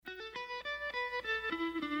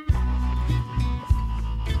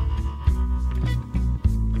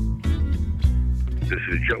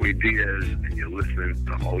is Joey Diaz, and you're listening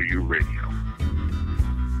to OU Radio.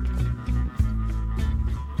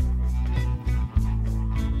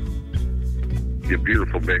 You're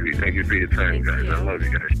beautiful, baby. Thank you for your time, guys. I love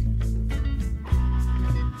you guys.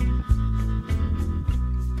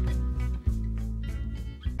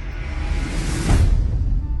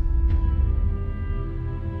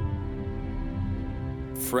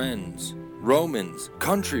 Friends, Romans,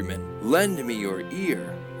 countrymen, lend me your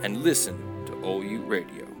ear and listen to OU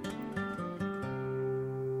Radio.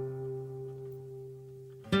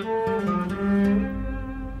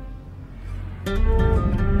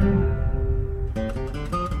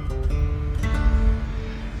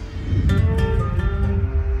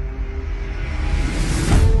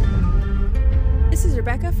 This is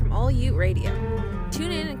Rebecca from All U Radio.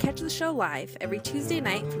 Tune in and catch the show live every Tuesday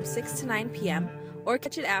night from 6 to 9 p.m. or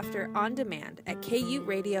catch it after on demand at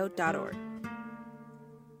kuradio.org.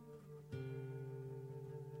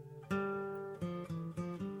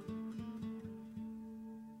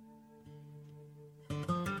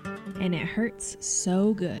 And it hurts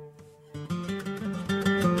so good.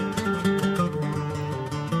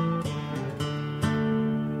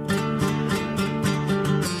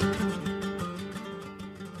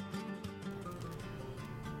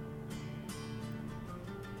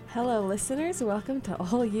 Hello, listeners. Welcome to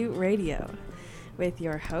All U Radio with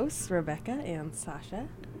your hosts, Rebecca and Sasha.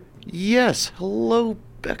 Yes. Hello,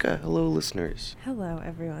 Becca. Hello, listeners. Hello,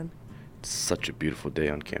 everyone. It's such a beautiful day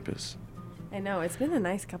on campus. I know, it's been a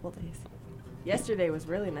nice couple days. Yesterday was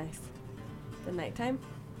really nice. The nighttime?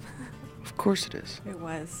 Of course it is. It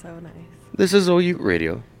was so nice. This is OU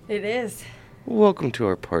Radio. It is. Welcome to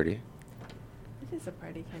our party. It is a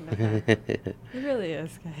party kind of fun. It really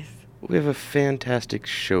is, guys. We have a fantastic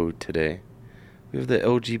show today. We have the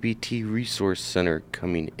LGBT Resource Center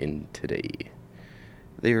coming in today.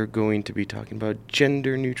 They are going to be talking about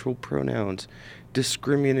gender-neutral pronouns,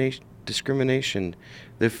 discrimination,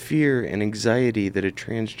 the fear and anxiety that a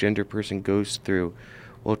transgender person goes through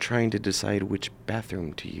while trying to decide which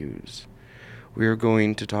bathroom to use. We are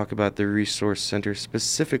going to talk about the Resource Center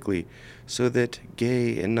specifically so that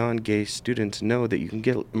gay and non-gay students know that you can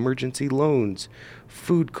get emergency loans,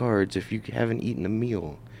 food cards if you haven't eaten a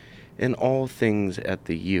meal, and all things at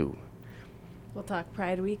the U. We'll talk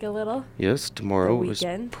Pride Week a little. Yes, tomorrow is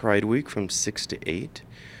weekend. Pride Week from 6 to 8.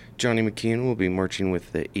 Johnny McKeon will be marching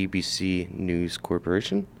with the ABC News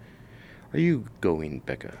Corporation. Are you going,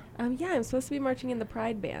 Becca? Yeah, I'm supposed to be marching in the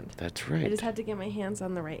Pride Band. That's right. I just had to get my hands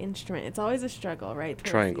on the right instrument. It's always a struggle, right?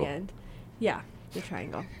 Towards Triangle. The end. Yeah, the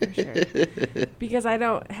triangle, for sure. Because I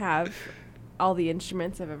don't have all the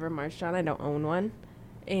instruments I've ever marched on. I don't own one.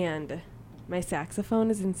 And my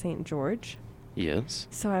saxophone is in St. George. Yes.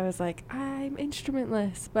 So I was like, I'm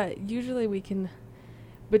instrumentless. But usually we can,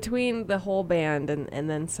 between the whole band and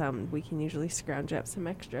then some, we can usually scrounge up some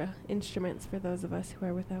extra instruments for those of us who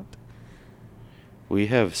are without. We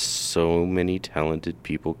have so many talented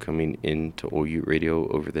people coming into OU Radio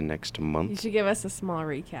over the next You month. should give us a small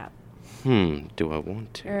recap. Do I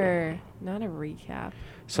want to? Not a recap.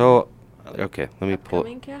 So, okay, let me pull.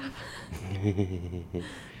 Upcoming cap?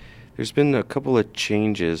 There's been a couple of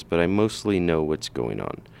changes, but I mostly know what's going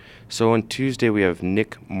on. So on Tuesday, we have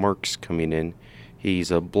Nick Marks coming in.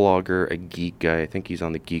 He's a blogger, a geek guy. I think he's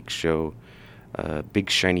on the Geek Show, Big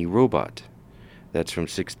Shiny Robot. That's from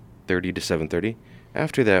 6:30 to 7:30.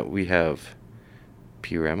 After that, we have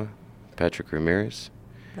P-Rama, Patrick Ramirez.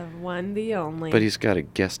 The one, the only. But he's got a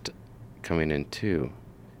guest coming in, too.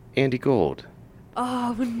 Andy Gold.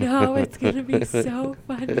 Oh, no, it's going to be so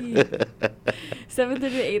funny. 7:30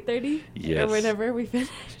 to 8:30? Yes. Or whenever we finish?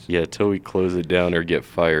 Yeah, till we close it down or get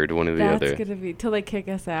fired, one or the other. That's going to be, till they kick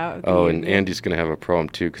us out. Oh, and Andy's going to have a problem,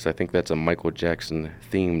 too, because I think that's a Michael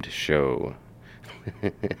Jackson-themed show.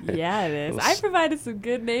 Yeah, it is. I provided some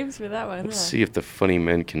good names for that one. Let's see if the funny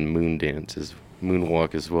men can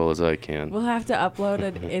moonwalk as well as I can. We'll have to upload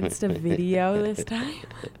an Insta video this time.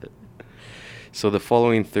 So the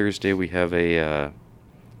following Thursday, we have a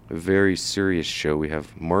very serious show. We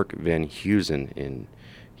have Mark Van Heusen in.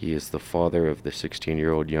 He is the father of the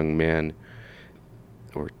 16-year-old young man,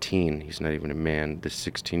 or teen. He's not even a man. The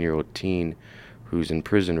 16-year-old teen who's in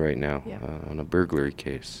prison right now on a burglary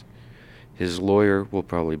case. His lawyer will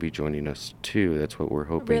probably be joining us, too. That's what we're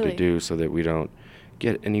hoping to do so that we don't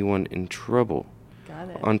get anyone in trouble. Got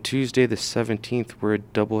it. On Tuesday the 17th, we're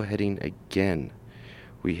double-heading again.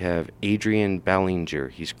 We have Adrian Ballinger.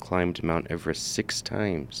 He's climbed Mount Everest 6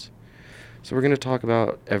 times. So we're going to talk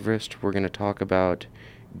about Everest. We're going to talk about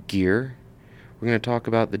gear. We're going to talk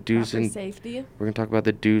about the do's and safety. We're going to talk about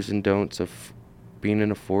the do's and don'ts of being in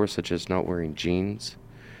a forest, such as not wearing jeans.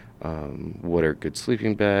 what are good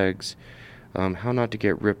sleeping bags, how not to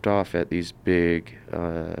get ripped off at these big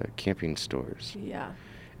camping stores. Yeah.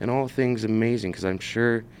 And all things amazing, because I'm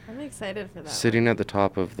sure I'm excited for that. sitting at the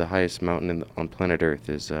top of the highest mountain on planet Earth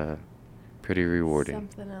is pretty rewarding.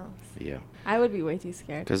 Something else. Yeah. I would be way too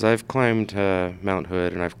scared. Because I've climbed Mount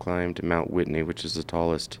Hood and I've climbed Mount Whitney, which is the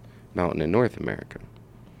tallest mountain in North America.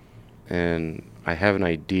 And I have an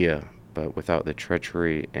idea, but without the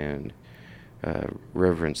treachery and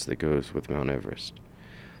reverence that goes with Mount Everest.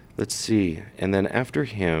 Let's see. And then after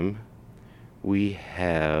him, we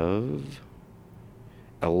have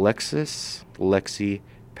Alexis Lexi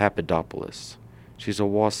Papadopoulos. She's a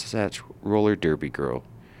Wasatch roller derby girl.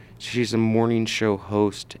 She's a morning show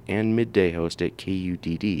host and midday host at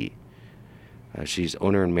KUDD. She's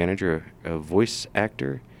owner and manager of Voice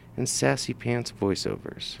Actor and Sassy Pants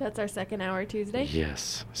Voiceovers. That's our second hour Tuesday?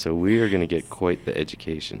 Yes. So we are going to get quite the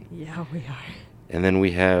education. Yeah, we are. And then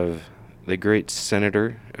we have the great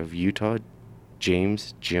Senator of Utah,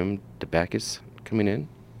 James Jim DeBacchus, coming in.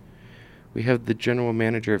 We have the general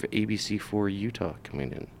manager of ABC4 Utah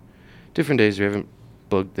coming in. Different days, we haven't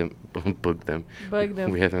bugged them.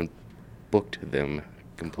 We haven't booked them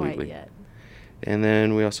completely. Quite yet. And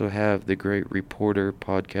then we also have the great reporter,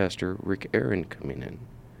 podcaster, Rick Aaron coming in.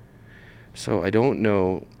 So I don't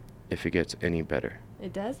know if it gets any better.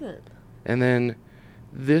 It doesn't. And then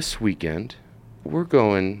this weekend, we're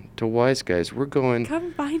going to Wise Guys. We're going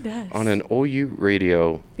Come find us. on an OU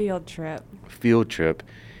radio field trip.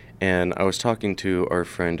 And I was talking to our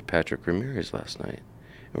friend Patrick Ramirez last night.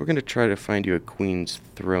 And we're going to try to find you a Queen's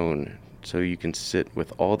throne so you can sit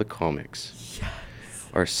with all the comics. Yes.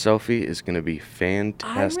 Our selfie is going to be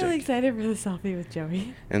fantastic. I'm really excited for the selfie with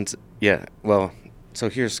Joey. And so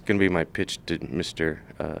here's going to be my pitch to Mr.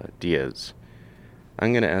 Diaz.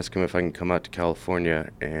 I'm going to ask him if I can come out to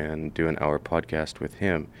California and do an hour podcast with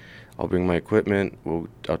him. I'll bring my equipment.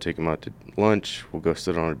 I'll take him out to lunch. We'll go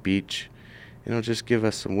sit on a beach. And he'll just give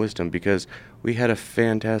us some wisdom, because we had a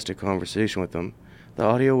fantastic conversation with him. The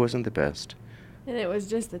audio wasn't the best. And it was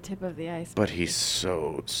just the tip of the iceberg. But he's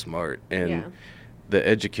so smart. And Yeah. the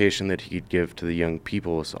education that he'd give to the young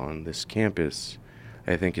people on this campus,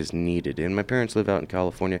 I think, is needed. And my parents live out in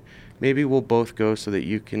California. Maybe we'll both go so that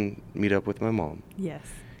you can meet up with my mom. Yes.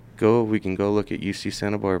 We can go look at UC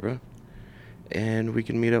Santa Barbara. And we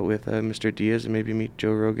can meet up with Mr. Diaz and maybe meet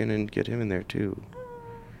Joe Rogan and get him in there too.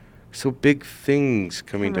 So big things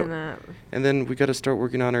coming up. And then we got to start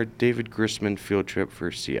working on our David Grissman field trip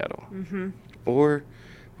for Seattle. Mm-hmm. Or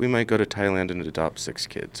we might go to Thailand and adopt 6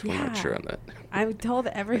 kids. We're not Yeah. sure on that. I told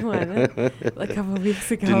everyone like a couple of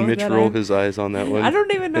weeks ago. Did Mitch that roll his eyes on that one? I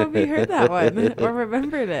don't even know if he heard that one or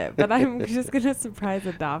remembered it, but I'm just going to surprise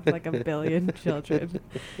adopt like 1 billion children.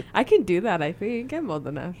 I can do that, I think. I'm old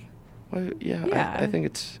enough. Well, yeah. Yeah. I think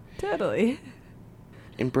it's Totally.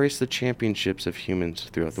 embrace the championships of humans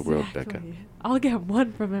throughout the world, Becca. Exactly. I'll get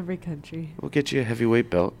one from every country. We'll get you a heavyweight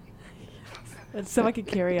belt. And so I can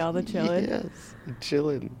carry all the children. Yes,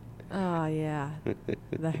 chillin'. Oh, yeah.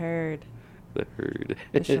 The herd. The herd.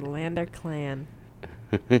 The Shalander clan.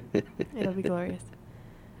 It'll be glorious.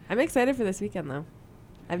 I'm excited for this weekend, though.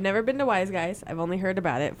 I've never been to Wise Guys. I've only heard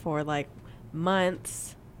about it for, like,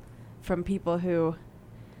 months from people who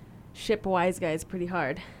ship Wise Guys pretty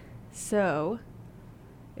hard. So,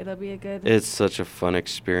 it'll be a good... It's such a fun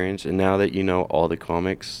experience, and now that you know all the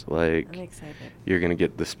comics, like, I'm excited. you're gonna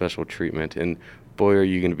get the special treatment, and boy, are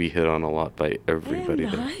you gonna be hit on a lot by everybody I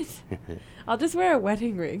am there. not. I'll just wear a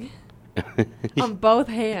wedding ring on both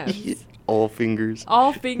hands. All fingers.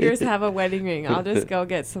 All fingers have a wedding ring. I'll just go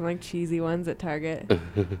get some like cheesy ones at Target,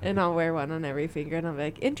 and I'll wear one on every finger, and I'll be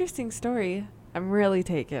like, interesting story. I'm really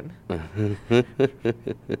taken. I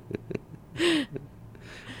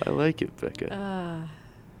like it, Becca.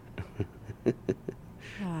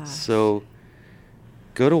 Ah. So,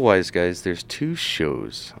 go to Wise Guys. There's 2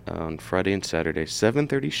 shows on Friday and Saturday.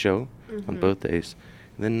 7:30 show on both days,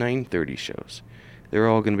 and then 9:30 shows. They're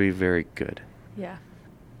all going to be very good. Yeah.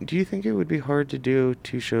 Do you think it would be hard to do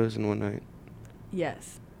 2 shows in one night?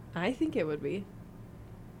 Yes. I think it would be.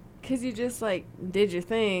 Because you just, like, did your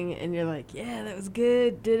thing, and you're like, yeah, that was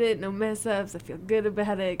good, did it, no mess-ups, I feel good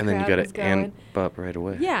about it, And then you crowd got was to amp up right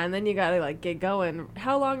away. Yeah, and then you got to, like, get going.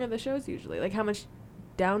 How long are the shows usually? Like, how much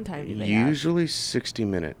downtime do they have? Usually 60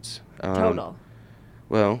 minutes. Total.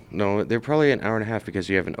 Well, no, they're probably an hour and a half because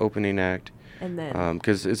you have an opening act. And then...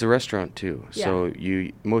 Because it's a restaurant, too. Yeah. So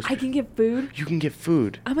I can get food? You can get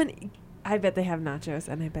food. I bet they have nachos,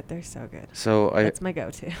 and I bet they're so good. So That's my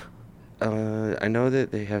go-to. I know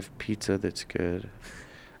that they have pizza that's good.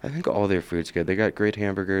 I think all their food's good. They got great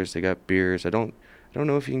hamburgers. They got beers. I don't I don't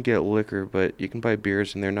know if you can get liquor, but you can buy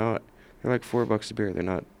beers, and they're like $4 a beer. They're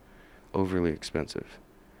not overly expensive.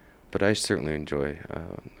 But I certainly enjoy.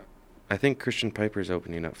 I think Christian Piper's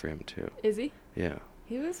opening up for him too. Is he? Yeah.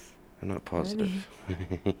 He was. I'm not positive.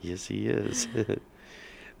 Yes, he is.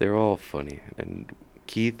 They're all funny. And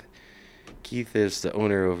Keith is the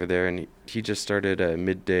owner over there, and he just started a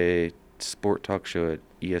midday sport talk show at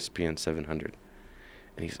ESPN 700.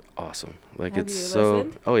 And he's awesome. Like, Have it's you so...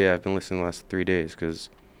 listened? Oh, yeah, I've been listening the last 3 days because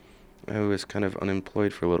I was kind of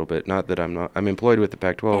unemployed for a little bit. Not that I'm not... I'm employed with the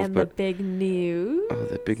Pac-12, And but... the big news. Oh,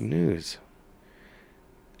 the big news.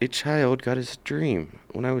 A child got his dream.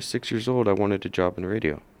 When I was 6 years old, I wanted a job in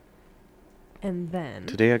radio. And then.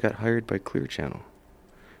 Today I got hired by Clear Channel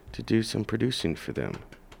to do some producing for them.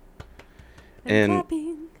 And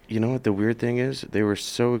clapping. you know what the weird thing is? They were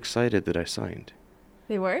so excited that I signed.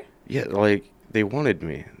 They were? Yeah, like, they wanted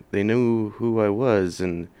me. They knew who I was,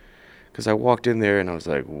 and... Because I walked in there, and I was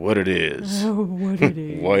like, what it is. Oh, what it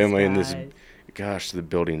is. Why am I in this... guys. Gosh, the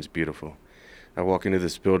building's beautiful. I walk into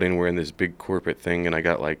this building, we're in this big corporate thing, and I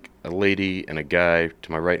got, like, a lady and a guy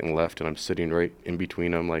to my right and left, and I'm sitting right in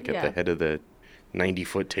between them, like, at the head of the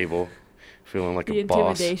 90-foot table, feeling like The a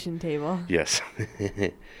boss. intimidation table. Yes.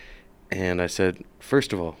 And I said,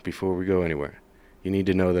 first of all, before we go anywhere, you need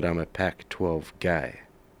to know that I'm a Pac-12 guy.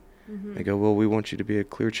 Mm-hmm. They go, well, we want you to be a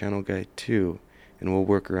Clear Channel guy, too, and we'll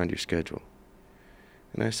work around your schedule.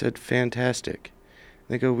 And I said, fantastic.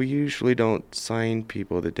 They go, we usually don't sign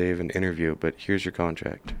people the day of an interview, but here's your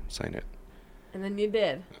contract. Sign it. And then you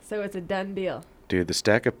did. So it's a done deal. Dude, the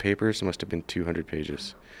stack of papers must have been 200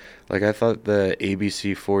 pages. Like, I thought the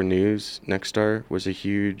ABC4 News Nexstar was a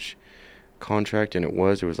huge contract, and it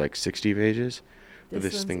was like 60 pages. But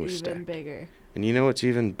this thing was even stacked. bigger. And you know what's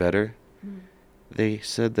even better? Mm. They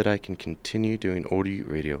said that I can continue doing Old Ute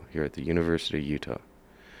Radio here at the University of Utah.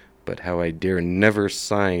 But how I dare never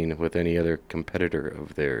sign with any other competitor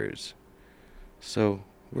of theirs. So,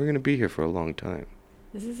 we're going to be here for a long time.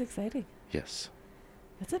 This is exciting. Yes.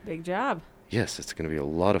 That's a big job. Yes, it's going to be a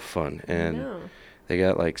lot of fun. I And know. they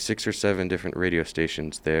got like 6 or 7 different radio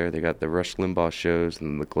stations there. They got the Rush Limbaugh shows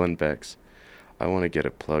and the Glenn Becks. I want to get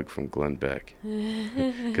a plug from Glenn Beck.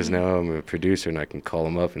 Because now I'm a producer and I can call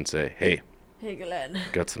him up and say, hey, Hey, Glenn.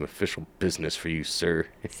 got some official business for you, sir.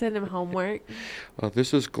 Send him homework.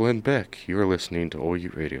 This is Glenn Beck. You're listening to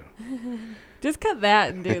OU Radio. Just cut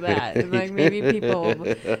that and do that. And like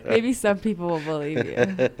maybe some people will believe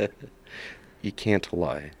you. You can't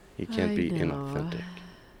lie. You can't I be know. inauthentic.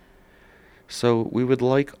 So we would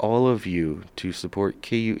like all of you to support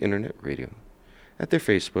KU Internet Radio at their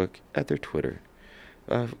Facebook, at their Twitter.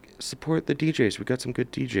 Support the DJs. We got some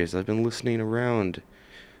good DJs. I've been listening around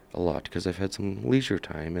a lot because I've had some leisure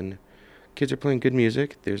time, and kids are playing good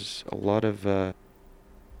music. There's a lot of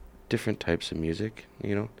different types of music,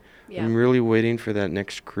 you know. Yeah. I'm really waiting for that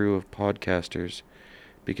next crew of podcasters,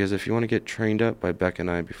 because if you want to get trained up by Beck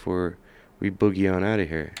and I before we boogie on out of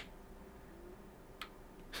here.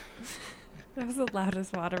 That was the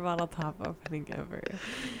loudest water bottle top opening ever.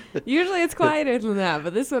 Usually it's quieter than that,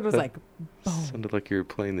 but this one was like, boom. Sounded like you were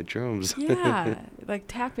playing the drums. Yeah, like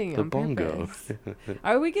tapping The on bongo. purpose.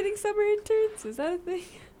 Are we getting summer interns? Is that a thing?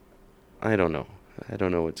 I don't know. I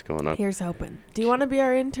don't know what's going on. Here's hoping. Do you want to be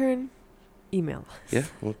our intern? Email us. Yeah,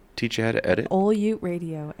 we'll teach you how to edit.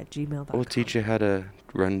 oluteradio@gmail.com. We'll teach you how to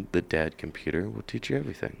run the dad computer. We'll teach you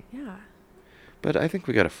everything. Yeah. But I think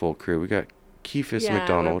we got a full crew. We got Keefus Yeah,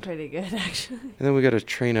 McDonald. we're pretty good, actually. And then we got to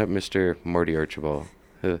train up Mr. Marty Archibald.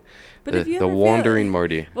 But if you the ever wandering feel,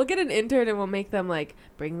 Marty. We'll get an intern and we'll make them, like,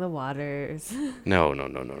 bring the waters. No.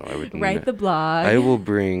 I would Write the blog. I will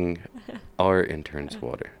bring our interns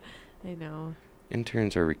water. I know.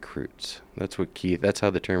 Interns are recruits. That's how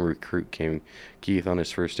the term recruit came. Keith, on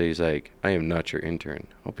his first day, he's like, I am not your intern.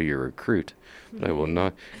 I'll be your recruit. But I will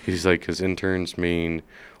not. He's like, because interns mean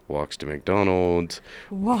walks to McDonald's.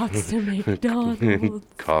 Walks to McDonald's.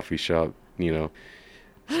 Coffee shop, you know.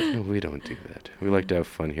 So, no, we don't do that. We like to have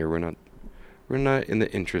fun here. We're not in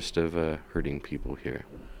the interest of hurting people here.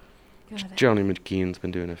 Got it. Johnny McKeon's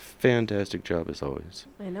been doing a fantastic job as always.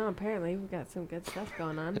 I know, apparently we've got some good stuff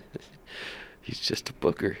going on. He's just a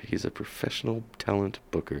booker. He's a professional talent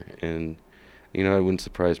booker. And, you know, it wouldn't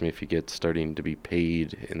surprise me if he gets starting to be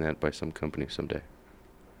paid in that by some company someday.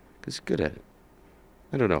 Because he's good at it.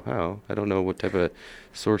 I don't know how. I don't know what type of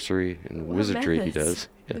sorcery and What wizardry he methods? does.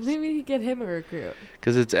 Yes. Maybe we could get him a recruit.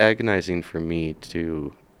 Because it's agonizing for me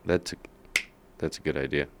to... That's a good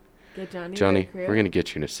idea. Get Johnny a Johnny, recruit. we're going to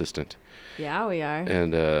get you an assistant. Yeah, we are.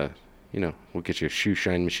 And, you know, we'll get you a shoe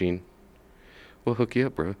shine machine. We'll hook you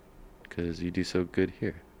up, bro. Because you do so good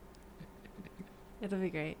here. It'll be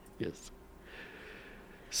great. Yes.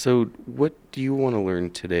 So, what do you want to learn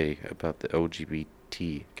today about the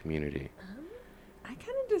LGBT community? I kind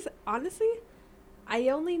of just, honestly, I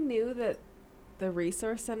only knew that the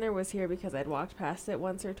resource center was here because I'd walked past it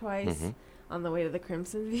once or twice Mhm. on the way to the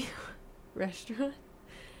Crimson View restaurant.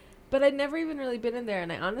 But I'd never even really been in there,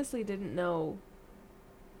 and I honestly didn't know.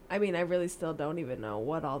 I mean, I really still don't even know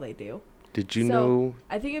what all they do. Did you So, know?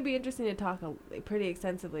 I think it'd be interesting to talk pretty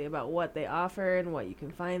extensively about what they offer and what you can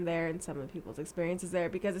find there and some of people's experiences there,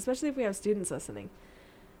 because especially if we have students listening.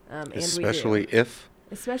 And Especially we do. if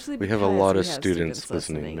Especially we have a because lot we of have students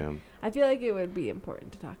listening, ma'am. I feel like it would be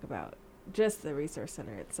important to talk about just the resource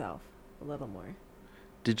center itself a little more.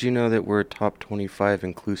 Did you know that we're a top 25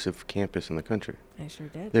 inclusive campus in the country? I sure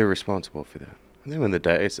did. They're responsible for that. And then when I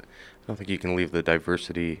don't think you can leave the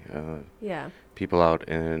diversity Yeah. people out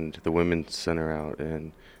and the women's center out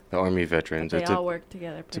and the Army veterans. But they all work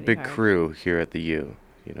together It's a pretty big hard. crew here at the U.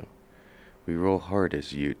 You know, we roll hard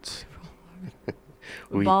as Utes.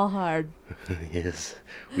 We ball hard Yes,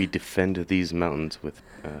 we defend these mountains with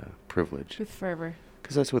privilege. with fervor.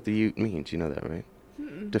 Because that's what the Ute means. You know that, right?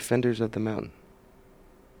 Mm-mm. Defenders of the mountain.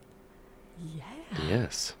 Yeah.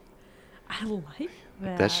 Yes. I like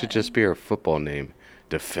that. That should just be our football name.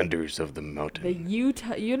 Defenders of the mountain.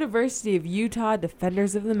 The University of Utah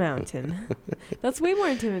Defenders of the Mountain. That's way more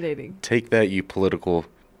intimidating, Take that, you political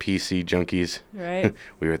PC junkies. right?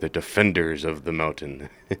 We are the defenders of the mountain.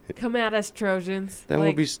 Come at us, Trojans. That will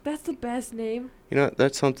Like, be that's the best name. You know,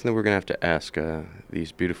 that's something that we're going to have to ask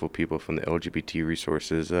these beautiful people from the LGBT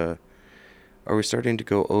resources. Are we starting to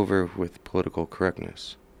go over with political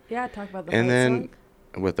correctness? Yeah, talk about the And fight then,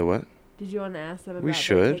 song. with the what? Did you want to ask them about We their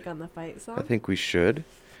should. take on the fight song? I think we should.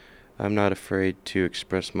 I'm not afraid to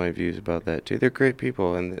express my views about that, too. They're great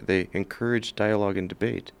people, and they encourage dialogue and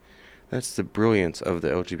debate. That's the brilliance of the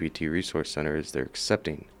LGBT Resource Center, is they're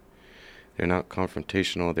accepting. They're not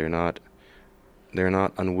confrontational. They're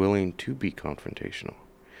not unwilling to be confrontational.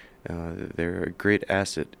 They're a great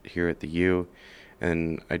asset here at the U.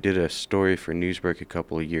 And I did a story for Newsbreak a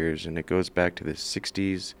couple of years, and it goes back to the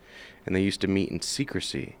 60s, and they used to meet in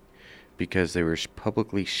secrecy because they were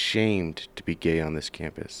publicly shamed to be gay on this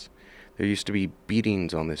campus. There used to be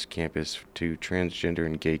beatings on this campus to transgender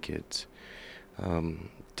and gay kids.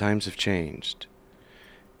 Times have changed,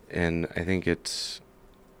 and I think it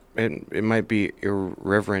might be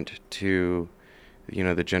irreverent to, you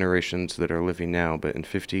know, the generations that are living now, but in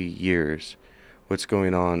 50 years, what's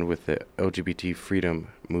going on with the LGBT freedom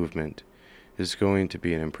movement is going to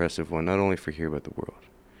be an impressive one, not only for here but the world.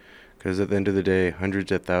 Because at the end of the day,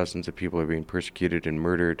 hundreds of thousands of people are being persecuted and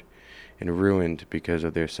murdered and ruined because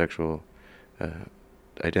of their sexual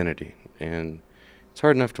identity. And it's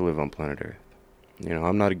hard enough to live on planet Earth. You know,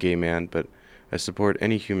 I'm not a gay man, but I support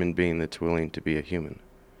any human being that's willing to be a human.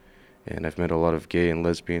 And I've met a lot of gay and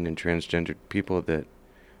lesbian and transgendered people that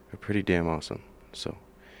are pretty damn awesome. So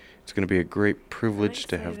it's going to be a great privilege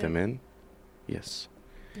to have them in. Yes.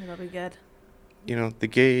 It'll be good. You know, the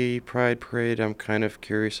gay pride parade, I'm kind of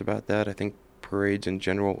curious about that. I think parades in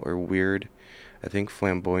general are weird. I think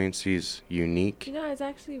flamboyancy is unique. You know, I was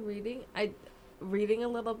actually reading a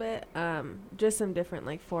little bit, just some different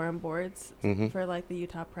like forum boards Mhm. for like the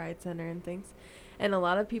Utah Pride Center and things. And a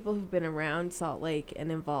lot of people who've been around Salt Lake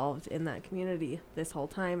and involved in that community this whole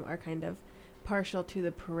time are kind of partial to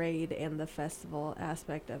the parade and the festival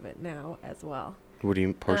aspect of it now as well. What do you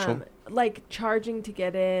mean, partial? Like charging to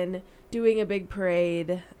get in, doing a big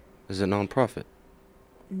parade. Is it non-profit?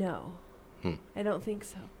 No, I don't think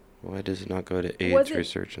so. Why does it not go to Was AIDS it-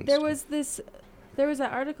 research and There stuff? there was an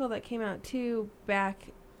article that came out too back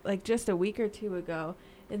like just a week or two ago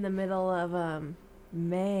in the middle of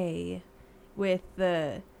May with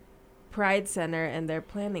the Pride Center and their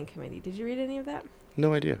planning committee. Did you read any of that?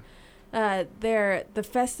 No idea. The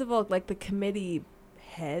festival, like the committee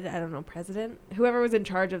head, I don't know, president, whoever was in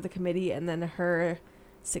charge of the committee, and then her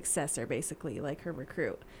successor, basically, like her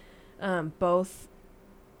recruit, both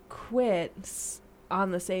quit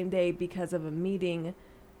on the same day because of a meeting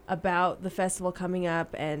about the festival coming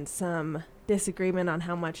up and some disagreement on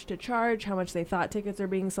how much to charge, how much they thought tickets were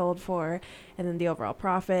being sold for, and then the overall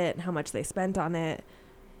profit and how much they spent on it.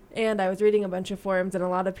 And I was reading a bunch of forums, and a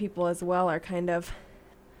lot of people as well are kind of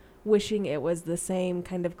wishing it was the same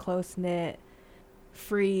kind of close-knit,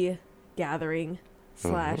 free gathering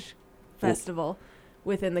slash festival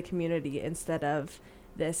within the community instead of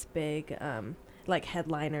this big like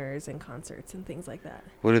headliners and concerts and things like that.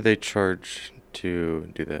 What do they charge to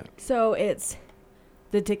do that? So it's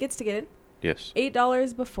the tickets to get in, Yes.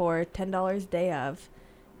 $8 before, $10 day of.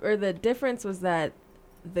 Or the difference was that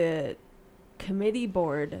the committee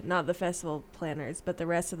board, not the festival planners, but the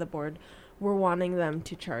rest of the board, were wanting them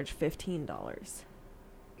to charge $15.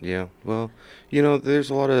 Yeah, well, there's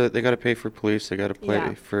a lot of, they got to pay for police, they got to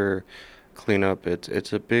pay for cleanup.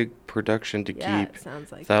 It's a big production to keep it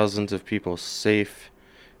sounds like thousands of people safe,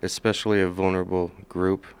 especially a vulnerable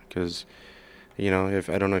group, because, if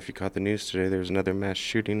I don't know if you caught the news today, there was another mass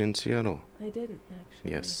shooting in Seattle. I didn't,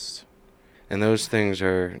 actually. Yes. And those things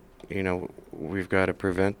are, we've got to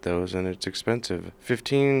prevent those, and it's expensive.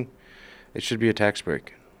 15, it should be a tax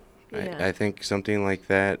break. Yeah. I think something like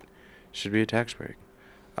that should be a tax break.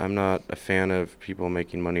 I'm not a fan of people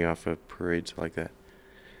making money off of parades like that.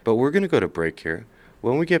 But we're going to go to break here.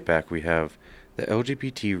 When we get back, we have the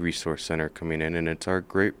LGBT Resource Center coming in, and it's our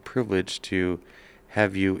great privilege to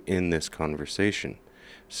have you in this conversation.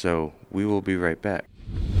 So we will be right back.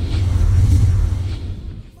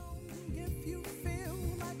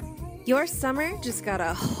 Your summer just got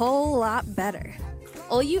a whole lot better.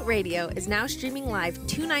 All Ute Radio is now streaming live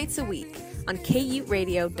 2 nights a week on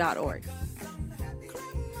kuteradio.org.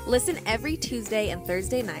 Listen every Tuesday and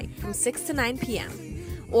Thursday night from 6 to 9 p.m.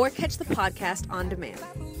 or catch the podcast on demand.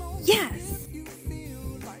 Yes!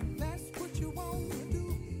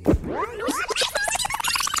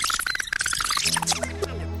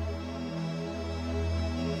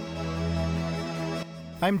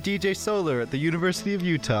 I'm DJ Solar at the University of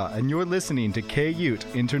Utah, and you're listening to K-Ute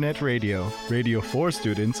Internet Radio. Radio for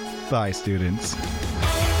students, by students.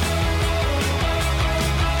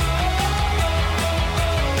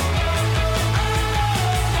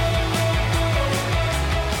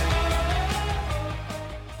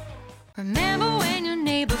 Remember when your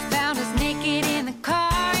neighbor found us naked in the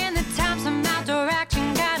car, and the time some outdoor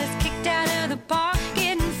action got us kicked out of the park,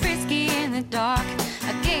 getting frisky in the dark.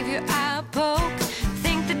 I gave your eye a poke.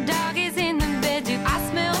 Think the dog is in the bed, do I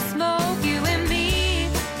smell smoke? You and me,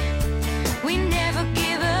 we never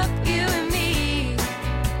give up. You and me,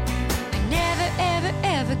 we never ever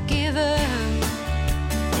ever give up.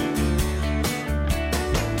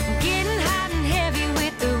 Getting hot and heavy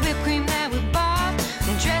with the whipped cream that we bought,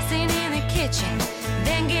 and dressing in the kitchen,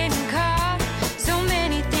 then getting caught. So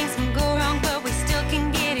many things can go wrong, but we still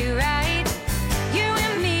can get it right. You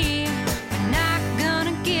and me, we're not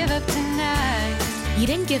gonna give up tonight. You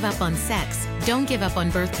didn't give up on sex. Don't give up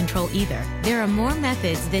on birth control either. There are more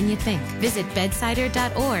methods than you think. Visit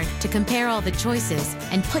bedsider.org to compare all the choices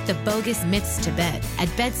and put the bogus myths to bed at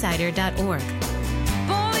bedsider.org.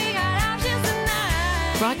 Boy, we got options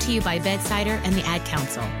tonight. Brought to you by Bedsider and the Ad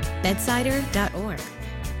Council. bedsider.org.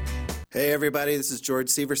 Hey everybody, this is George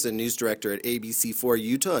Severson, news director at ABC4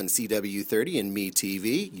 Utah and CW30 and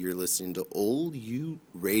MeTV. You're listening to Old Ute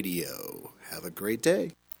Radio. Have a great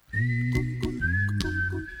day.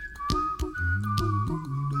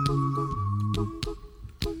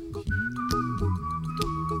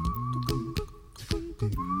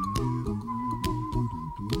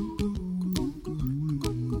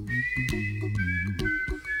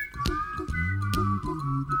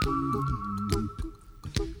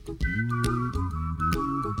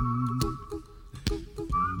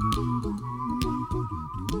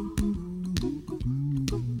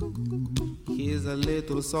 Here's a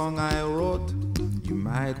little song I wrote. You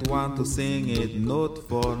might want to sing it note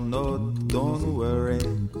for note. Don't worry.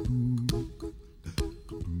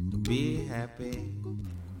 Be happy.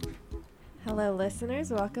 Hello,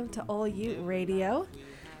 listeners. Welcome to Ol Ute Radio.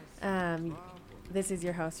 This is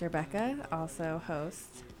your host, Rebecca. Also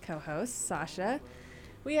co-host, Sasha.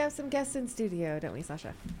 We have some guests in studio, don't we,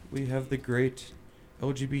 Sasha? We have the great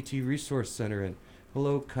LGBT Resource Center in.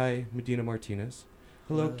 Hello, Kai Medina Martinez.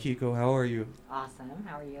 Hello, Kiko. How are you? Awesome.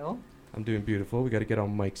 How are you? I'm doing beautiful. We got to get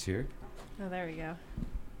on mics here. Oh, there we go.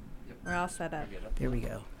 We're all set up. There we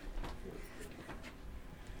go.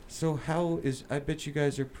 So I bet you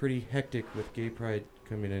guys are pretty hectic with Gay Pride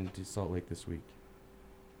coming into Salt Lake this week.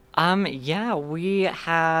 Yeah,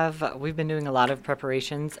 we've been doing a lot of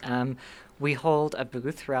preparations. We hold a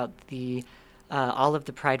booth throughout all of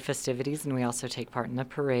the Pride festivities, and we also take part in the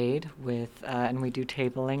parade and we do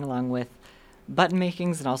tabling along with button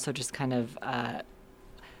makings and also just kind of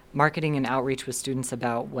marketing and outreach with students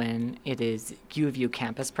about when it is U of U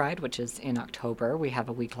Campus Pride, which is in October. We have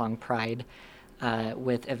a week-long Pride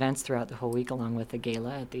with events throughout the whole week along with a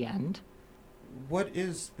gala at the end. What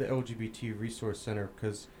is the LGBT Resource Center?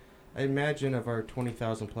 Because I imagine of our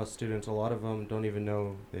 20,000 plus students, a lot of them don't even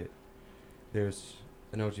know that there's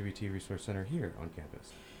an LGBT Resource Center here on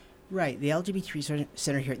campus. Right. The LGBT Resource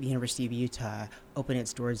Center here at the University of Utah opened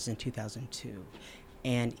its doors in 2002.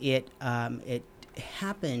 And it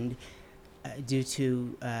happened due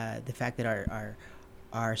to the fact that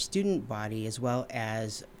our student body, as well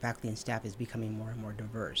as faculty and staff, is becoming more and more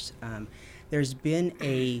diverse. There's been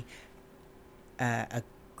a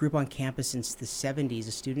group on campus since the 70s,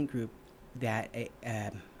 a student group that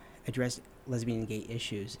addressed lesbian and gay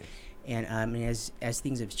issues. And as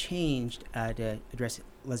things have changed to address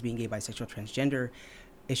lesbian, gay, bisexual, transgender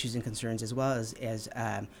issues and concerns, as well as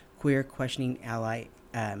queer, questioning, ally,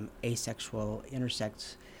 asexual,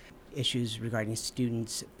 intersex issues regarding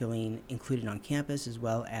students feeling included on campus, as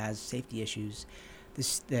well as safety issues,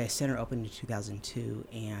 the center opened in 2002,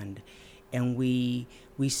 and we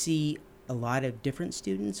see a lot of different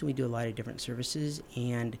students, and we do a lot of different services,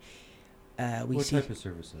 and what type of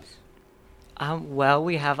services? Well,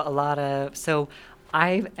 we have a lot of, so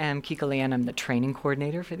I am Kika Leanne. I'm the training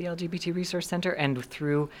coordinator for the LGBT Resource Center, and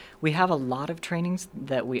we have a lot of trainings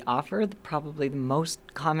that we offer. Probably the most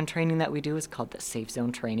common training that we do is called the Safe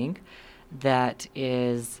Zone Training. That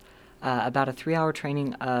is about a 3-hour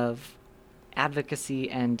training of advocacy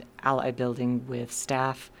and ally building with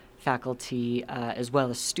staff, faculty, as well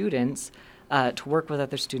as students, to work with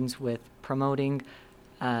other students with promoting,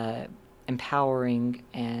 empowering,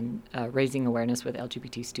 and raising awareness with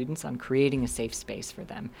LGBT students on creating a safe space for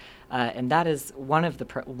them. And that is one of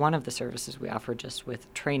the services we offer just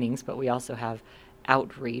with trainings, but we also have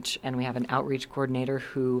outreach, and we have an outreach coordinator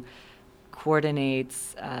who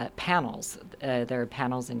coordinates panels. There are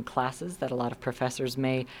panels in classes that a lot of professors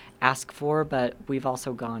may ask for, but we've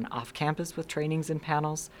also gone off campus with trainings and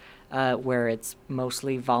panels where it's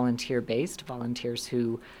mostly volunteer-based, volunteers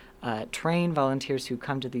who train, volunteers who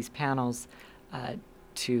come to these panels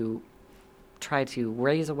to try to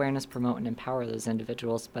raise awareness, promote, and empower those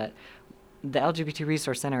individuals. But the LGBT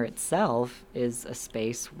Resource Center itself is a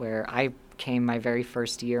space where I came my very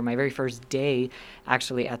first day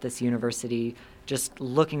actually at this university, just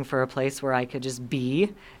looking for a place where I could just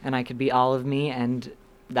be, and I could be all of me, and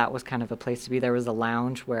that was kind of a place to be. There was a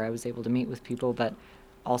lounge where I was able to meet with people, but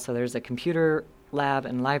also there's a computer lab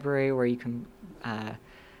and library where you can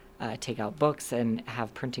take out books and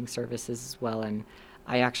have printing services as well. And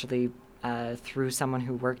I actually, through someone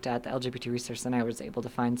who worked at the LGBT Resource Center, I was able to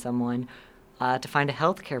find someone to find a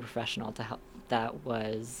healthcare professional to help that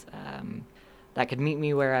could meet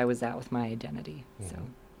me where I was at with my identity. So,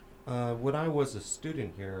 when I was a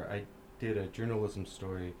student here, I did a journalism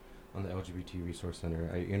story on the LGBT Resource Center.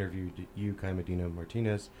 I interviewed you, Kai Medina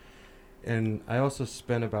Martinez, and I also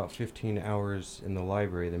spent about 15 hours in the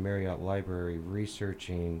library, the Marriott Library,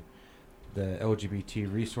 researching the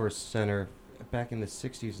LGBT Resource Center back in the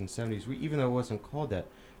 60s and 70s, even though it wasn't called that,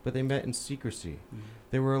 but they met in secrecy. Mm-hmm.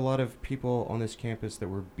 There were a lot of people on this campus that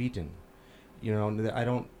were beaten. You know, I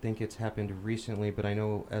don't think it's happened recently, but I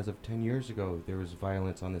know as of 10 years ago, there was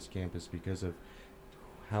violence on this campus because of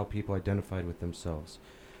how people identified with themselves.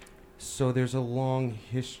 So there's a long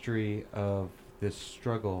history of this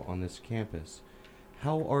struggle on this campus.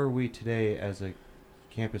 How are we today as a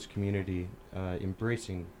campus community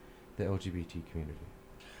embracing the LGBT community?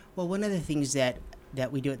 Well, one of the things that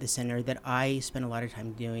we do at the center that I spend a lot of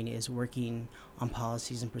time doing is working on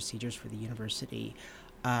policies and procedures for the university.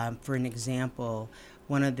 For an example,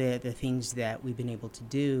 one of the things that we've been able to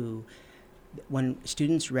do when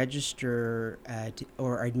students register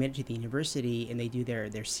or are admitted to the university and they do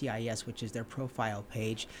their CIS, which is their profile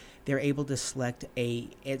page, they're able to select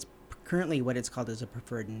it's currently what it's called as a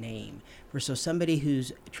preferred name. So somebody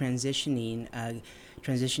who's transitioning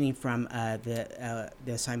from the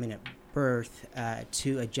assignment at birth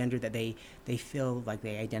to a gender that they feel like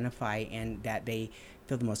they identify and that they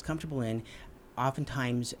feel the most comfortable in,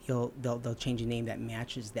 oftentimes they'll change a name that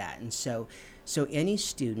matches that. And so any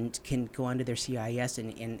student can go onto their CIS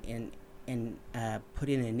and put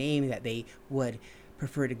in a name that they would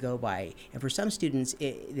prefer to go by. And for some students,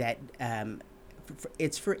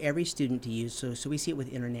 it's for every student to use. So we see it with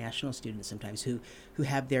international students sometimes who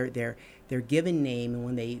have their given name, and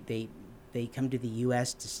when they come to the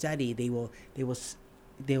U.S. to study, they will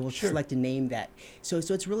sure. select a name that. So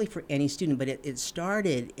it's really for any student. But it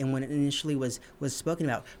started, and when it initially was spoken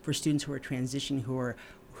about, for students who are transitioning,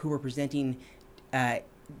 who were presenting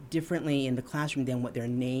differently in the classroom than what their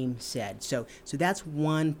name said. So that's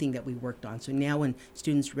one thing that we worked on. So now when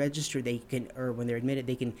students register, when they're admitted,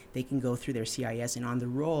 they can go through their CIS, and on the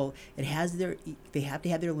roll, they have to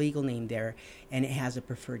have their legal name there, and it has a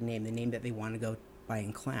preferred name, the name that they want to go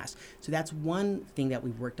in class. So that's one thing that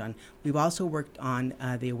we've worked on. We've also worked on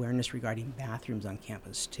the awareness regarding bathrooms on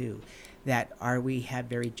campus too. We have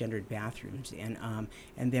very gendered bathrooms,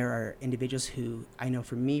 and there are individuals who I know,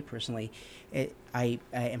 for me personally,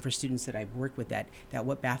 and for students that I've worked with, that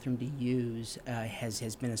what bathroom to use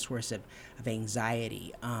has been a source of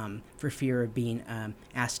anxiety, for fear of being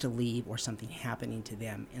asked to leave or something happening to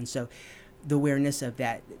them. And so the awareness of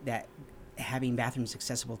that having bathrooms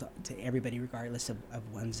accessible to everybody regardless of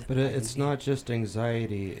one's But it's not just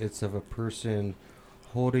anxiety, it's of a person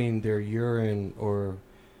holding their urine or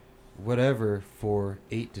whatever for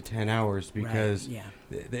 8 to 10 hours, because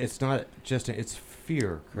it's not just it's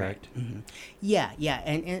fear, correct? Right. Mm-hmm. Yeah,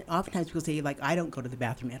 and oftentimes people say, like, I don't go to the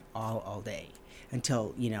bathroom at all day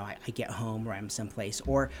until I get home or I'm someplace,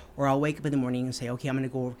 or I'll wake up in the morning and say, okay, I'm going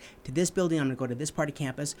to go to this building, I'm going to go to this part of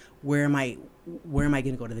campus. Where am I going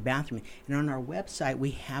to go to the bathroom? And on our website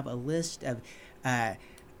we have a list of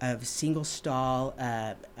single stall,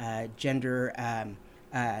 gender.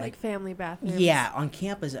 Like family bathrooms. Yeah, on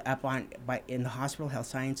campus, in the Hospital Health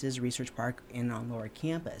Sciences Research Park and on Lower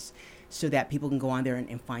Campus, so that people can go on there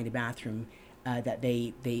and find a bathroom that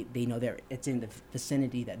they know it's in the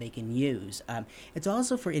vicinity that they can use. It's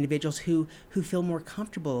also for individuals who feel more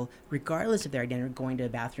comfortable, regardless of their identity, going to a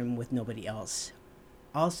bathroom with nobody else.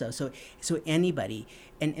 Also, so anybody,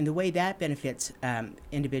 and the way that benefits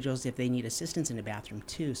individuals if they need assistance in the bathroom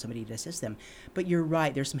too, somebody to assist them. But you're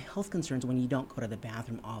right, there's some health concerns when you don't go to the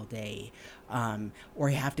bathroom all day, or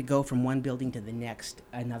you have to go from one building to the next,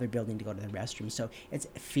 another building to go to the restroom. So it's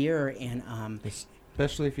fear and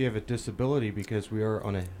especially if you have a disability, because we are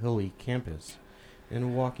on a hilly campus.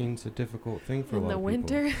 And walking's a difficult thing for a lot of people. In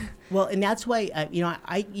the winter? Well, and that's why,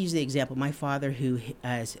 I use the example. My father, who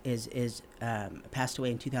passed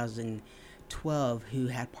away in 2012, who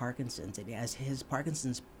had Parkinson's. And as his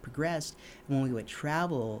Parkinson's progressed, when we would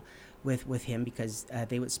travel with him, because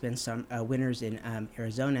they would spend some winters in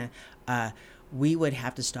Arizona, we would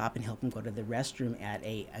have to stop and help him go to the restroom at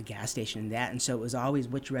a gas station and so it was always,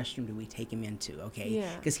 which restroom do we take him into, okay?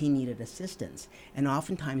 Because he needed assistance. And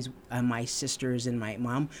oftentimes my sisters and my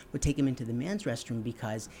mom would take him into the men's restroom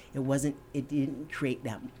because it didn't create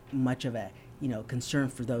that much of a concern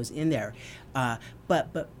for those in there.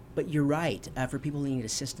 But you're right, for people who need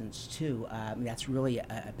assistance too, that's really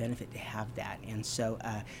a benefit to have that. And so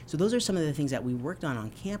those are some of the things that we worked on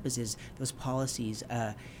campus, is those policies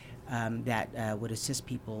that would assist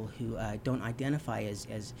people who don't identify as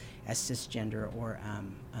cisgender or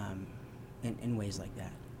in ways like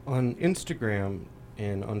that. On Instagram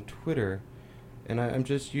and on Twitter, and I'm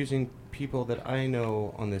just using people that I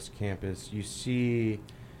know on this campus, you see,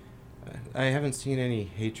 I haven't seen any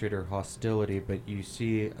hatred or hostility, but you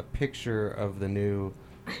see a picture of the new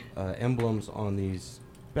emblems on these.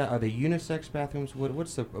 Are they unisex bathrooms?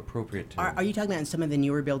 What's the appropriate term? Are you talking about in some of the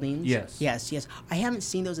newer buildings? Yes. I haven't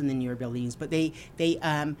seen those in the newer buildings, but the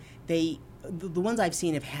ones I've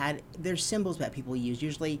seen have had, there's symbols that people use.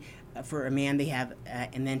 Usually for a man they have,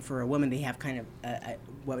 and then for a woman they have kind of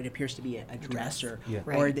what appears to be a dress or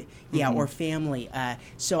or family.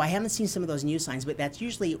 So I haven't seen some of those new signs, but that's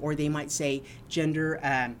usually, or they might say gender-free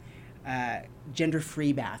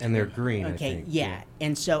bathroom. And they're green, okay, I think. Yeah.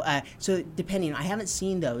 And so depending, I haven't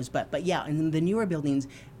seen those, but yeah, in the newer buildings,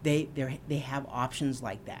 they have options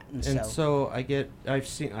like that. And so I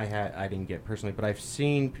didn't get personally, but I've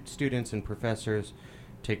seen students and professors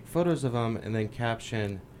take photos of them and then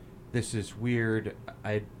caption, "This is weird.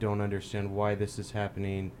 I don't understand why this is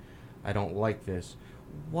happening. I don't like this."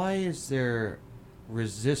 Why is there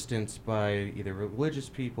resistance by either religious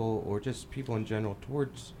people or just people in general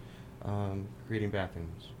towards creating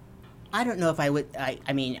bathrooms? I don't know if I would. I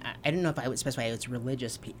don't know if I would specify it's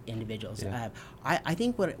religious individuals. Yeah. I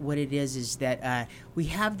think what it is that we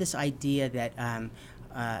have this idea that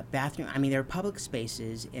bathroom. I mean, there are public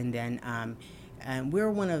spaces, and then we're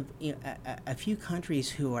one of a few countries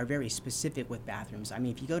who are very specific with bathrooms. I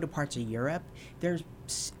mean, if you go to parts of Europe, there's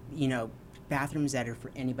bathrooms that are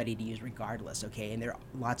for anybody to use regardless, okay, and there are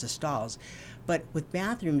lots of stalls. But with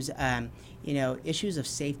bathrooms, issues of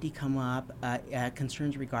safety come up,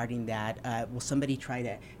 concerns regarding that. Will somebody try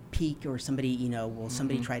to peek, or somebody, will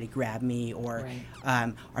somebody try to grab me, or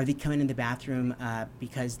are they coming in the bathroom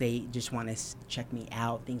because they just want to check me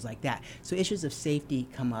out, things like that. So issues of safety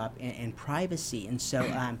come up, and privacy, and so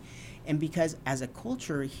and because as a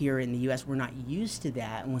culture here in the U.S. we're not used to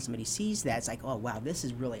that, and when somebody sees that, it's like, oh wow, this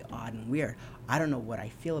is really odd and weird. I don't know what I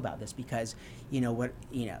feel about this, because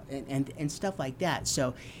and stuff like that.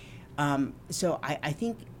 So I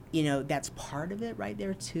think that's part of it right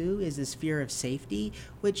there too, is this fear of safety,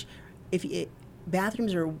 which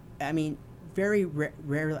bathrooms are, I mean, very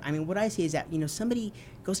rarely. I mean, what I see is that somebody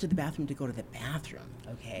goes to the bathroom to go to the bathroom.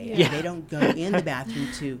 Okay, Yeah. They don't go in the bathroom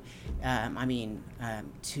to,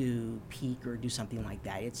 to peek or do something like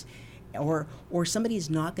that. It's or somebody's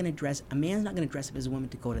not going to dress. A man's not going to dress up as a woman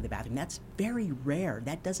to go to the bathroom. That's very rare.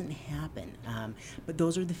 That doesn't happen. But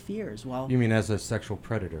those are the fears. Well, You mean as a sexual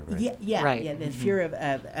predator, right? Yeah. Right. The fear of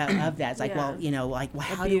that. It's like, Yeah. well,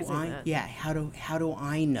 how do Abusing I? that. Yeah, how do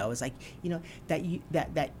I know? It's like,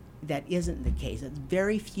 that isn't the case. It's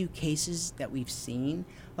very few cases that we've seen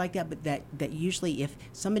like that, but that usually if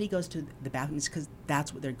somebody goes to the bathroom, it's because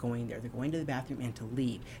that's what they're going there. They're going to the bathroom and to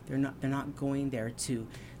leave. They're not going there to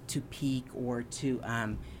peek or to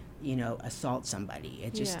assault somebody.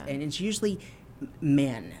 It's just Yeah. and it's usually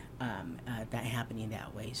men that happening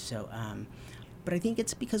that way. So. But I think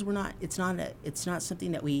it's because it's not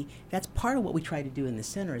something that that's part of what we try to do in the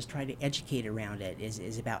center is try to educate around it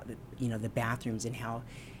is about the bathrooms and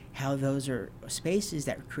how those are spaces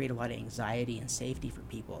that create a lot of anxiety and safety for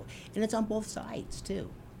people, and it's on both sides too.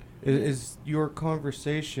 Is your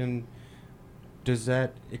conversation, does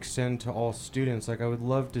that extend to all students? Like, I would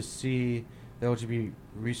love to see the LGBT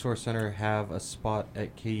Resource Center have a spot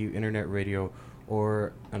at KU Internet Radio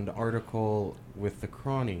or an article with the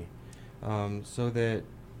Chrony, so that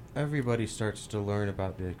everybody starts to learn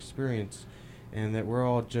about the experience and that we're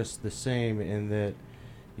all just the same, and that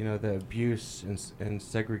the abuse and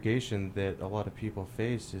segregation that a lot of people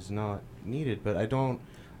face is not needed. But I'm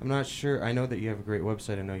not sure. I know that you have a great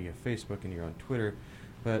website. I know you have Facebook and you're on Twitter,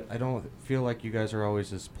 but I don't feel like you guys are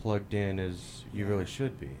always as plugged in as you really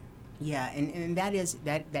should be. Yeah, and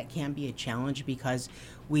that can be a challenge because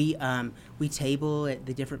we table at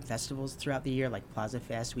the different festivals throughout the year, like Plaza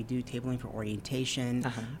Fest. We do tabling for orientation.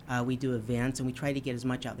 We do events, and we try to get as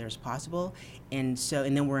much out there as possible. And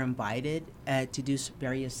then we're invited to do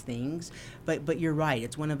various things. But you're right.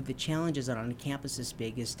 It's one of the challenges on a campus this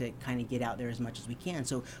big is to kind of get out there as much as we can.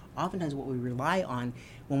 So oftentimes what we rely on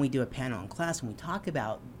when we do a panel in class, when we talk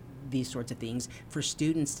about these sorts of things, for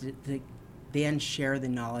students to then share the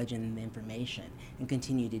knowledge and the information and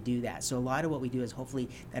continue to do that. So a lot of what we do is hopefully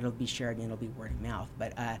that'll be shared and it'll be word of mouth.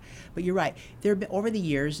 But you're right. Over the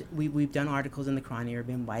years, we've done articles in the Chrony or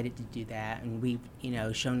been invited to do that, and we've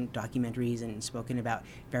shown documentaries and spoken about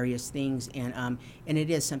various things. And it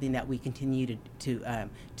is something that we continue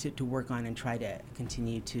to work on and try to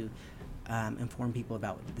continue to inform people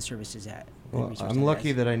about the services at. Well, I'm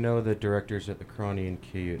lucky that I know the directors at the Chrony and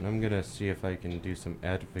KU, and I'm going to see if I can do some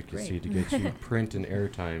advocacy to get you print and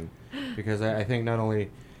airtime, because I think not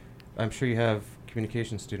only, I'm sure you have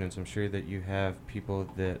communication students, I'm sure that you have people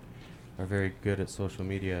that are very good at social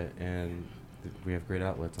media, and we have great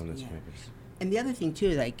outlets on this campus. And the other thing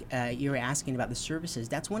too, like you were asking about the services,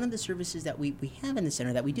 that's one of the services that we have in the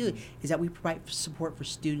center that we do, is that we provide support for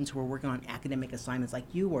students who are working on academic assignments like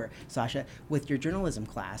you were, Sasha, with your journalism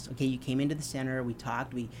class. Okay, you came into the center, we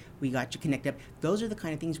talked, we got you connected up. Those are the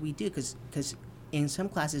kind of things we do because in some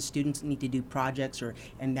classes, students need to do projects,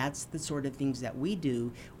 and that's the sort of things that we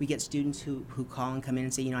do. We get students who call and come in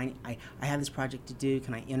and say, I have this project to do.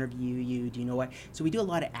 Can I interview you? Do you know what? So we do a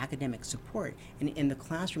lot of academic support, and in the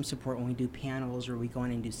classroom support when we do panels or we go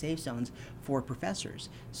in and do safe zones for professors.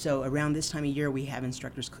 So around this time of year, we have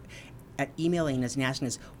instructors emailing us and asking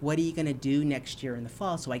us, what are you going to do next year in the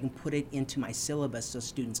fall so I can put it into my syllabus so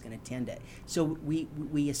students can attend it. So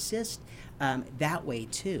we assist that way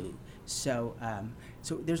too. So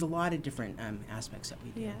there's a lot of different aspects that we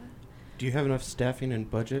do. Yeah. Do you have enough staffing and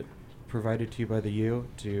budget provided to you by the U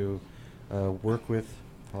to work with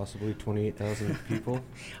possibly 28,000 people?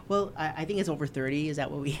 Well, I think it's over 30. Is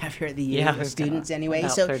that what we have here at the U? Yeah, Students anyway.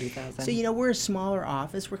 about So 30,000. So we're a smaller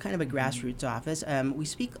office. We're kind of a grassroots office. We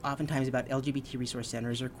speak oftentimes about LGBT resource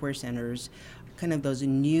centers or queer centers, kind of those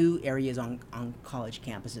new areas on college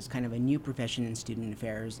campuses, kind of a new profession in student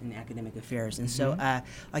affairs and academic affairs. And so,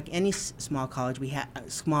 like any small college, we have a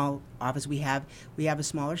small office. We have a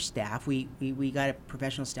smaller staff. We got a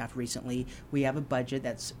professional staff recently. We have a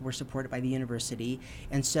budget we're supported by the university,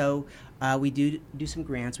 and so we do some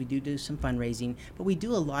grants. We do some fundraising, but we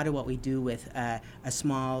do a lot of what we do with a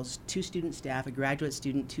small 2-student staff, a graduate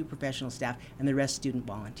student, 2 professional staff, and the rest student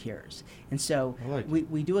volunteers. And so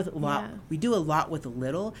we do a lot. Yeah. We do a lot with a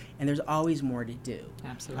little, and there's always more to do.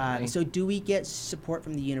 Absolutely. So do we get support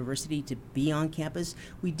from the university to be on campus?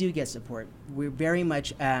 We do get support. We're very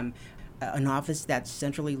much an office that's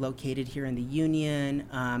centrally located here in the Union,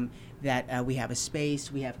 that we have a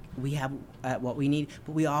space, we have what we need,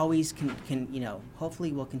 but we always can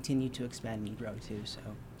hopefully we'll continue to expand and grow too. So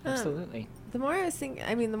Absolutely. The more I was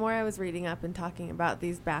the more I was reading up and talking about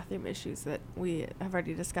these bathroom issues that we have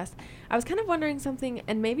already discussed, I was kind of wondering something,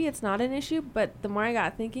 and maybe it's not an issue, but the more I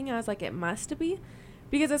got thinking, I was like, it must be.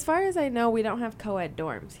 Because as far as I know, we don't have co-ed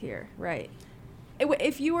dorms here, right?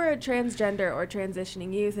 If you were a transgender or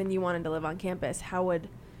transitioning youth and you wanted to live on campus,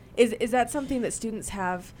 is that something that students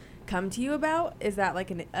have come to you about? Is that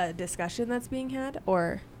like a discussion that's being had,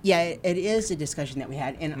 or? Yeah, it is a discussion that we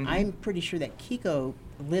had, and I'm pretty sure that Kiko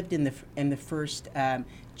lived in the first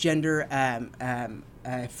gender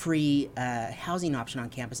free housing option on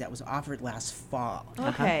campus that was offered last fall.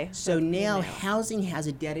 Okay. So now housing has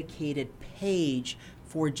a dedicated page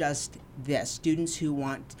for just this, students who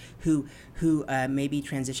may be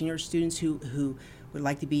transitioning, or students who would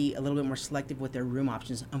like to be a little bit more selective with their room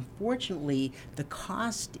options. Unfortunately, the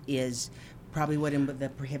cost is probably one of the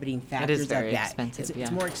prohibiting factors it is very of that. Expensive,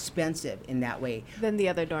 It's more expensive in that way than the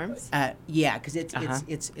other dorms. Yeah, because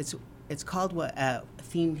it's called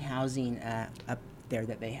themed housing up there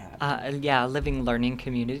that they have. Living learning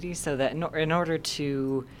community. So that in order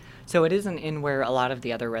to, so it isn't in where a lot of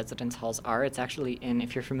the other residence halls are. It's actually in,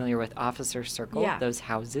 if you're familiar with Officer Circle, those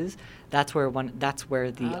houses. That's where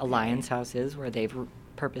the Alliance House is, where they've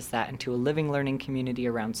purposed that into a living learning community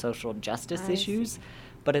around social justice issues.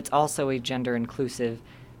 But it's also a gender inclusive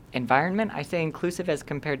environment. I say inclusive as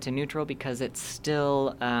compared to neutral because it's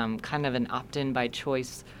still kind of an opt-in by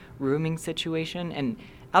choice rooming situation. And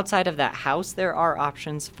outside of that house, there are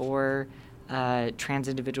options for trans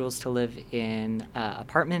individuals to live in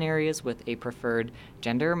apartment areas with a preferred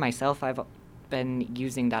gender. Myself, I've been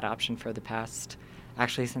using that option for the past,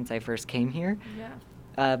 actually since I first came here.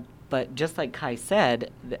 Yeah. But just like Kai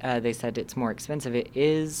said, they said it's more expensive. It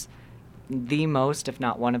is the most, if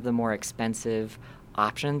not one of the more expensive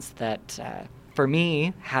options that, for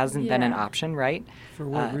me, hasn't been an option, right? For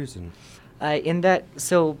what reason? In that,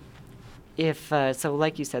 so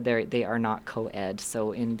like you said, they are not co-ed.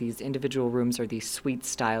 So in these individual rooms or these suite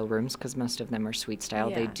style rooms, because most of them are suite style,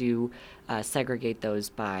 they do segregate those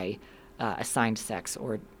by assigned sex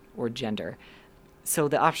or gender. So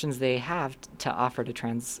the options they have to offer to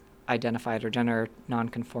trans-identified or gender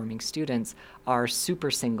non-conforming students are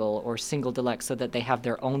super single or single deluxe, so that they have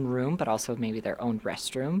their own room, but also maybe their own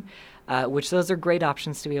restroom, which those are great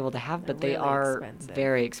options to be able to have, but they really are expensive.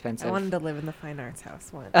 Very expensive. I wanted to live in the Fine Arts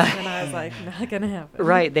House once, and I was like, not going to happen.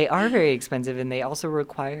 Right, they are very expensive, and they also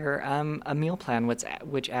require a meal plan,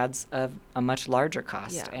 which adds a much larger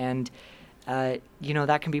cost. Yeah. And,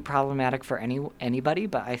 that can be problematic for anybody,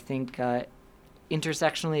 but I think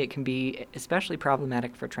intersectionally it can be especially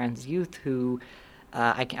problematic for trans youth who,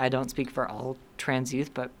 I don't speak for all trans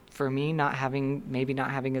youth, but for me, maybe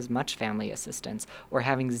not having as much family assistance or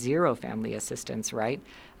having zero family assistance, right,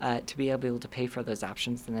 to be able to pay for those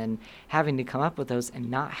options, and then having to come up with those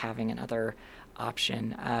and not having another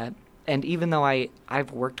option. And even though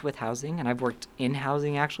I've worked with housing, and I've worked in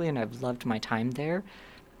housing actually, and I've loved my time there,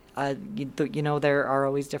 there are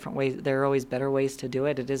always different ways. There are always better ways to do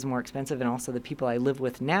it. It is more expensive, and also the people I live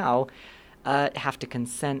with now have to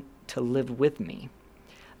consent to live with me,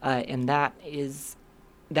 and that is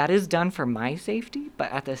done for my safety.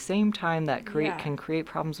 But at the same time, that can create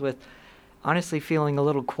problems with, honestly, feeling a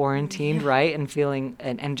little quarantined, right, and feeling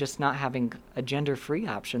and just not having a gender-free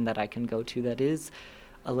option that I can go to that is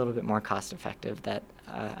a little bit more cost-effective, that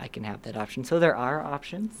I can have that option. So there are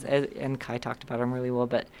options, and Kai talked about them really well,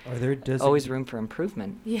 but are there always room for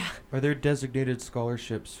improvement. Yeah. Are there designated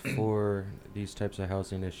scholarships for these types of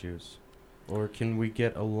housing issues? Or can we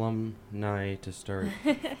get alumni to start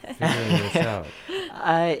figuring this out?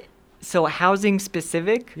 So housing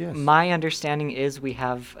specific, yes. My understanding is we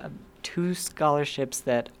have 2 scholarships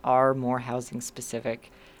that are more housing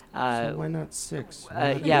specific. So why not 6?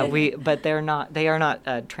 But they are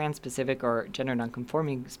not trans specific or gender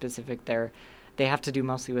nonconforming specific. They have to do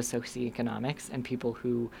mostly with socioeconomics and people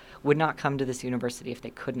who would not come to this university if they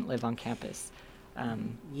couldn't live on campus.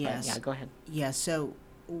 Yes. Go ahead. Yeah. So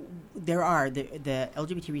there are the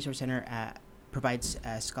LGBT Resource Center provides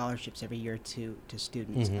scholarships every year to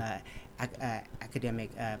students,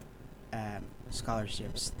 academic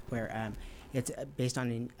scholarships where it's based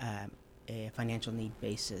on a financial need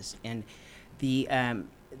basis, and the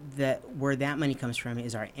where that money comes from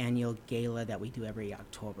is our annual gala that we do every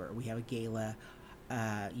October. We have a gala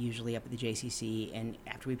usually up at the JCC, and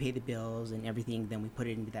after we pay the bills and everything, then we put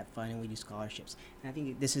it into that fund and we do scholarships. And I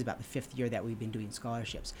think this is about the 5th year that we've been doing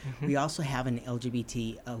scholarships. Mm-hmm. We also have an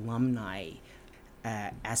LGBT alumni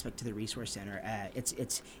aspect to the Resource Center.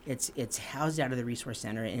 It's housed out of the Resource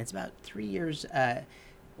Center, and it's about 3 years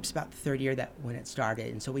it's about the third year that when it started,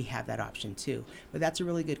 and so we have that option too. But that's a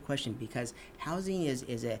really good question because housing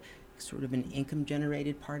is a sort of an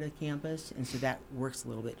income-generated part of campus, and so that works a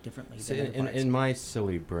little bit differently. So than other parts. in my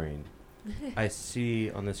silly brain, I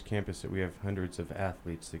see on this campus that we have hundreds of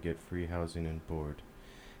athletes that get free housing and board,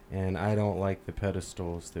 and I don't like the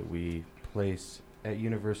pedestals that we place at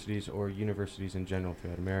universities or universities in general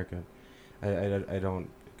throughout America. I don't,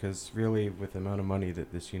 because really with the amount of money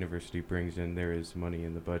that this university brings in, there is money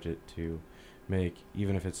in the budget to make,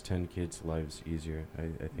 even if it's 10 kids' lives easier.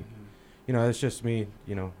 I think, you know, it's just me,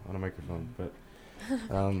 you know, on a microphone. But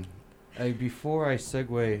before I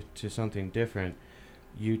segue to something different,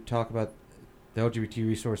 you talk about the LGBT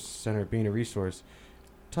Resource Center being a resource.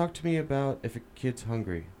 Talk to me about if a kid's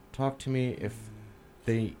hungry. Talk to me if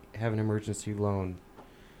they have an emergency loan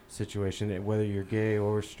situation, whether you're gay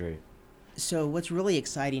or straight. So what's really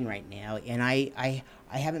exciting right now, and I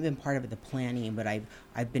haven't been part of the planning, but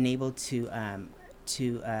I've been able to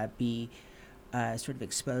be sort of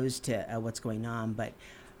exposed to what's going on. But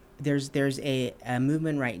there's a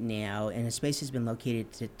movement right now, and a space has been located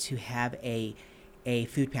to have a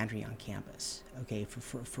food pantry on campus. Okay,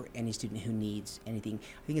 for any student who needs anything.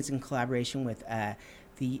 I think it's in collaboration with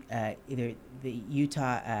either the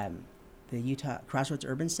Utah Crossroads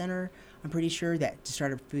Urban Center, I'm pretty sure, that to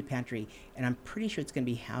start a food pantry, and I'm pretty sure it's going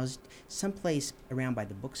to be housed someplace around by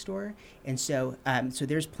the bookstore, and so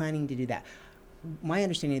there's planning to do that. My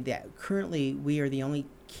understanding is that currently we are the only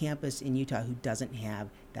campus in Utah who doesn't have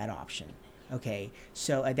that option. Okay,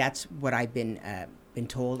 so that's what I've been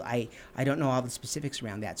told. I don't know all the specifics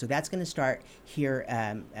around that. So that's going to start here.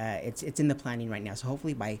 It's in the planning right now. So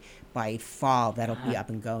hopefully by fall that'll be up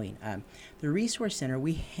and going. The resource center,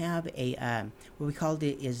 we have a what we called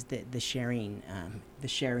it is the sharing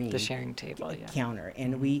table counter,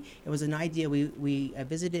 and it was an idea. We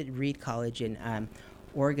visited Reed College in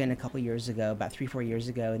Oregon a couple years ago, about 3-4 years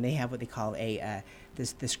ago, and they have what they call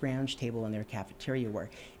the scrounge table in their cafeteria where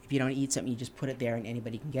if you don't eat something, you just put it there and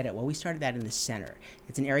anybody can get it. Well, we started that in the center.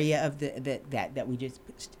 It's an area of that we just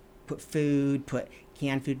put food, put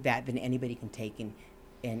canned food that then anybody can take in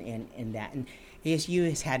that. And ASU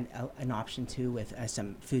has had an option too with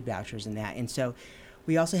some food vouchers and that. And so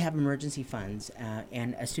we also have emergency funds,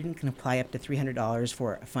 and a student can apply up to $300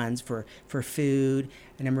 for funds for food,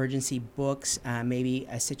 and emergency books, maybe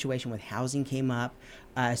a situation with housing came up.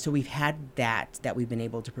 So we've had that we've been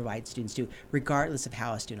able to provide students to, regardless of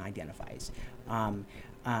how a student identifies.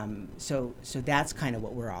 So that's kind of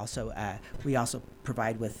what we're also we also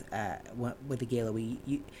provide with the gala.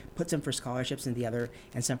 We put some for scholarships and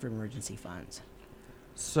some for emergency funds.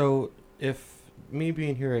 So if me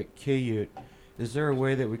being here at KU, is there a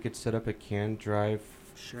way that we could set up a can drive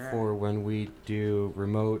for when we do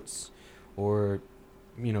remotes, or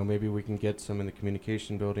maybe we can get some in the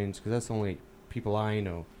communication buildings, because that's the only people I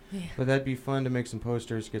know. Yeah. But that'd be fun to make some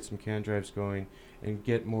posters, get some can drives going, and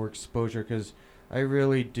get more exposure, because I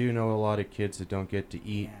really do know a lot of kids that don't get to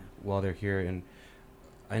eat while they're here. And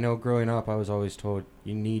I know growing up I was always told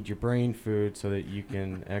you need your brain food so that you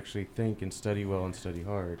can actually think and study well and study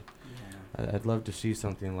hard. I'd love to see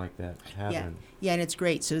something like that happen. Yeah, and it's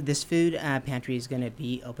great. So this food pantry is going to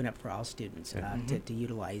be open up for all students to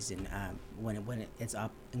utilize when it's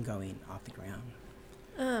up and going off the ground.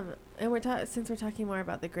 And since we're talking more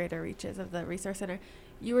about the greater reaches of the Resource Center,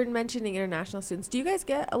 you were mentioning international students. Do you guys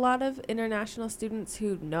get a lot of international students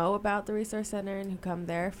who know about the Resource Center and who come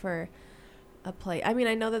there for a play? I mean,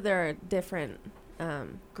 I know that there are different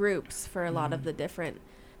groups for a lot of the different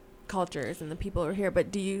cultures and the people who are here,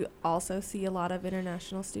 but do you also see a lot of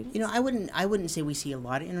international students? I wouldn't say we see a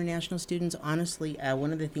lot of international students. Honestly,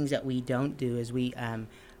 one of the things that we don't do is we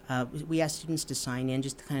ask students to sign in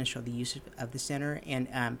just to kind of show the use of the center, and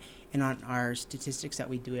on our statistics that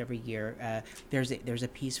we do every year, there's a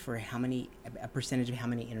piece for a percentage of how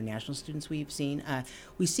many international students we've seen.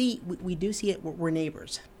 We do see it. We're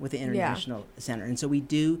neighbors with the international center, and so we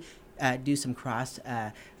do some cross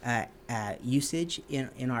usage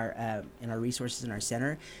in our resources in our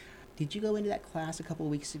center. Did you go into that class a couple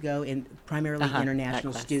of weeks ago? And primarily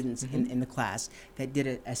international students in the class that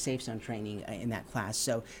did a Safe Zone training in that class.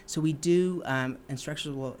 So we do.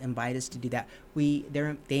 Instructors will invite us to do that.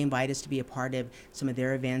 They invite us to be a part of some of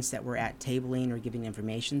their events that we're at tabling or giving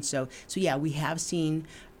information. So yeah, we have seen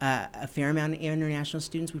a fair amount of international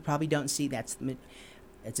students. We probably don't see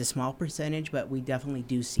it's a small percentage, but we definitely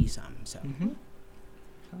do see some. So.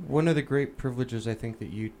 One of the great privileges I think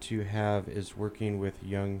that you two have is working with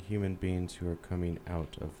young human beings who are coming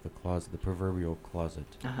out of the closet, the proverbial closet.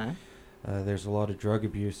 There's a lot of drug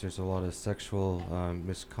abuse, there's a lot of sexual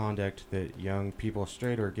misconduct that young people,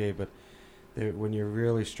 straight or gay, but when you're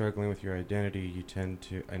really struggling with your identity, you tend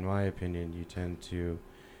to, in my opinion,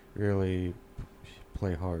 really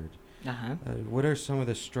play hard. Uh-huh. What are some of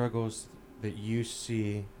the struggles that you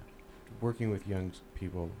see working with young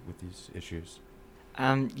people with these issues?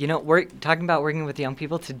 We're talking about working with young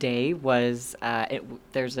people. Today was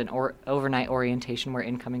there's an overnight orientation where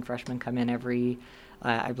incoming freshmen come in every.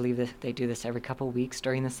 I believe that they do this every couple weeks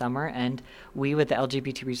during the summer, and we with the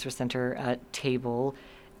LGBT Resource Center table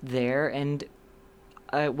there. And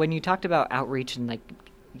when you talked about outreach and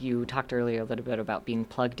you talked earlier a little bit about being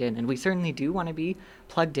plugged in, and we certainly do want to be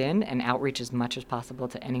plugged in and outreach as much as possible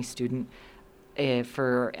to any student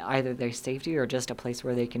for either their safety or just a place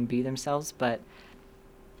where they can be themselves. But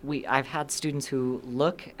I've had students who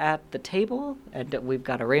look at the table, and we've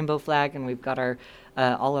got a rainbow flag, and we've got our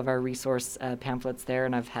all of our resource pamphlets there,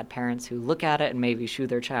 and I've had parents who look at it and maybe shoo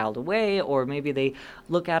their child away, or maybe they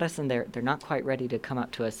look at us and they're not quite ready to come up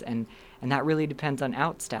to us, and that really depends on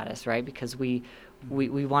out status, right? Because we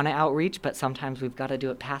want to outreach, but sometimes we've got to do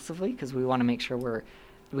it passively because we want to make sure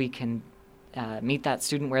we can meet that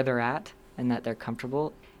student where they're at and that they're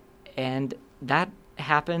comfortable, and that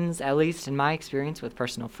happens, at least in my experience, with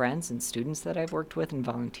personal friends and students that I've worked with and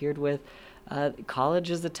volunteered with. College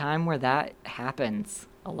is a time where that happens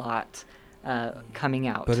a lot, coming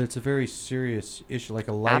out. But it's a very serious issue, like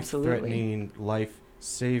a life-threatening,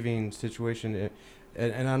 life-saving situation.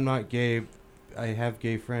 And I'm not gay. I have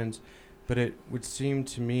gay friends. But it would seem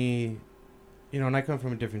to me, and I come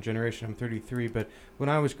from a different generation. I'm 33, but when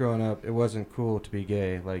I was growing up, it wasn't cool to be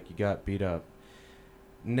gay. Like, you got beat up.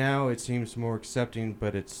 Now it seems more accepting,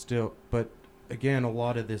 but it's still, but again, a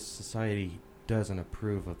lot of this society doesn't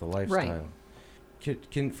approve of the lifestyle.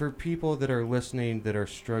 Right. Can for people that are listening that are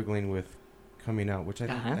struggling with coming out, which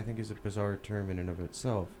I think is a bizarre term in and of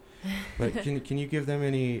itself, but can you give them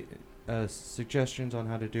any suggestions on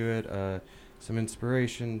how to do it? Some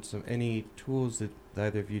inspiration, any tools that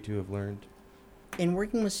either of you two have learned? In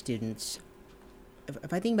working with students,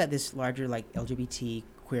 if I think about this larger LGBT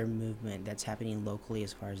queer movement that's happening locally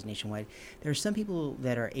as far as nationwide, there are some people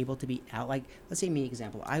that are able to be out. Like, let's say me,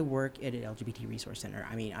 example, I work at an LGBT resource center.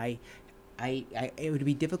 I mean, it would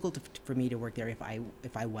be difficult for me to work there if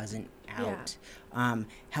I wasn't out. Yeah.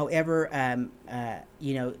 However,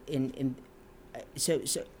 so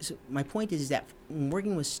my point is that when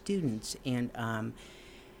working with students and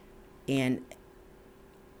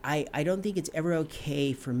I don't think it's ever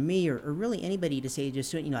okay for me or really anybody to say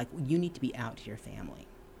just you need to be out to your family.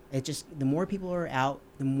 It's just the more people are out,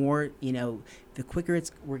 the more the quicker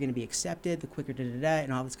we're going to be accepted, the quicker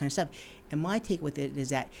and all this kind of stuff. And my take with it is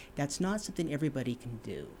that that's not something everybody can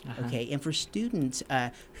do. Uh-huh. Okay, and for students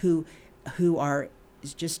who are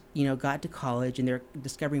just got to college and they're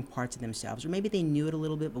discovering parts of themselves, or maybe they knew it a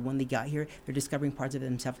little bit, but when they got here, they're discovering parts of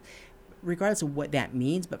themselves. Regardless of what that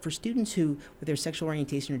means, but for students who, with their sexual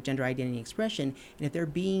orientation or gender identity expression, and if they're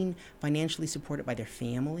being financially supported by their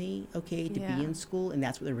family, to be in school, and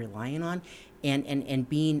that's what they're relying on, and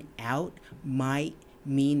being out might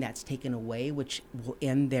mean that's taken away, which will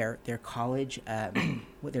end their college,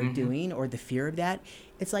 what they're doing, or the fear of that.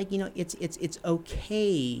 It's like, it's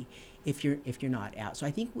okay if you're not out. So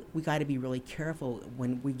I think we got to be really careful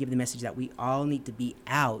when we give the message that we all need to be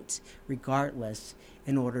out regardless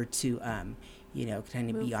in order to kind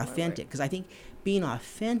of be authentic. Because I think being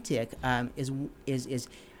authentic is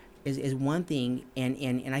one thing,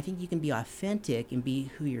 and I think you can be authentic and be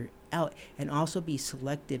who you're out, and also be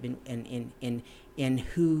selective in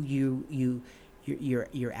who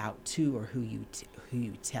you're out to, or who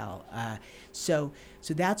you tell. So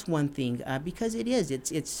that's one thing, because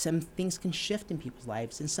it's some things can shift in people's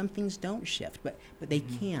lives and some things don't shift, but they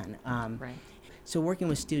can. Right. So working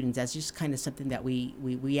with students, that's just kind of something that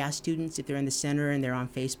we ask students if they're in the center and they're on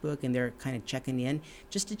Facebook and they're kind of checking in,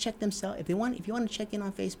 just to check themselves. If you want to check in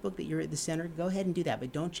on Facebook that you're at the center, go ahead and do that,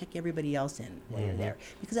 but don't check everybody else in while you're there,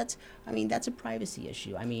 because that's a privacy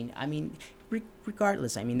issue.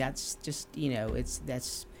 Regardless, that's just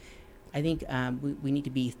I think we need to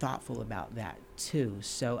be thoughtful about that too.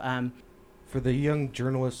 So for the young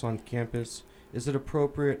journalists on campus, is it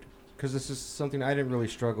appropriate? Because this is something I didn't really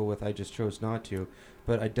struggle with, I just chose not to,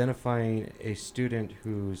 but identifying a student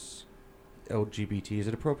who's LGBT, is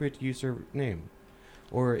it appropriate to use their name?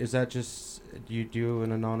 Or is that just, do you do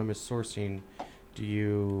an anonymous sourcing? Do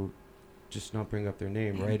you just not bring up their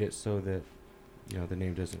name, write it so that, the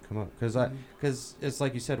name doesn't come up? Because it's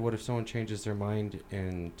like you said, what if someone changes their mind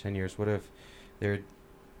in 10 years? What if their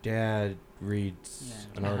dad reads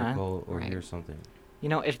an article or hears something?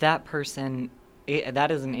 If that person... that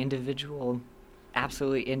is an individual,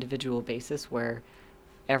 absolutely individual basis where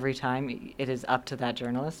every time it is up to that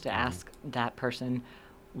journalist to ask that person,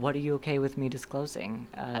 what are you okay with me disclosing?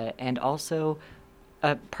 And also,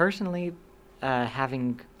 personally,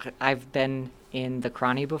 I've been in the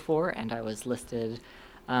Chrony before, and I was listed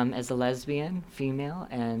as a lesbian, female,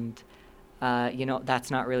 and that's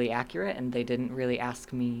not really accurate, and they didn't really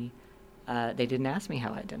ask me. They didn't ask me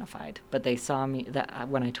how I identified, but they saw me that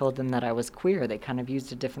when I told them that I was queer, they kind of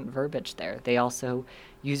used a different verbiage there. They also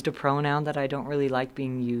used a pronoun that I don't really like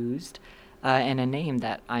being used, and a name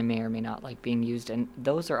that I may or may not like being used, and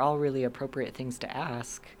those are all really appropriate things to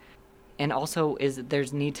ask. And also,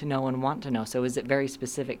 there's need to know and want to know. So is it very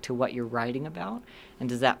specific to what you're writing about? And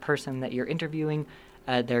does that person that you're interviewing,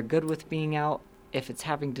 they're good with being out? If it's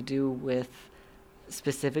having to do with,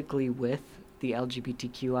 specifically with the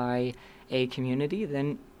LGBTQIA community,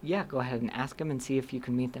 then yeah, go ahead and ask them and see if you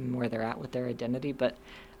can meet them where they're at with their identity. But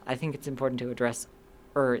I think it's important to address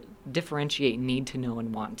or differentiate need to know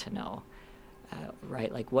and want to know,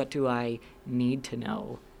 right? Like, what do I need to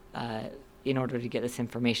know in order to get this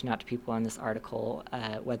information out to people on this article,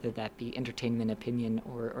 whether that be entertainment, opinion,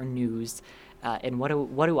 or news, and what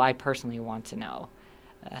do I personally want to know?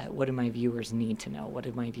 What do my viewers need to know? What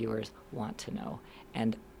do my viewers want to know?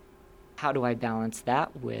 And how do I balance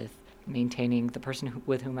that with maintaining the person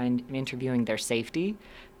with whom I'm interviewing their safety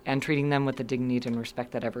and treating them with the dignity and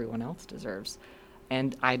respect that everyone else deserves?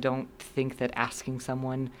 And I don't think that asking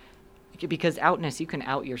someone, because outness, you can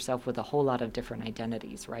out yourself with a whole lot of different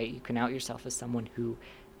identities, right? You can out yourself as someone who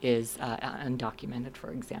is undocumented,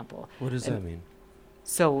 for example. What does that mean?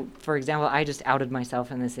 So, for example, I just outed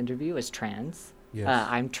myself in this interview as trans. Yes.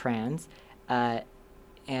 I'm trans, but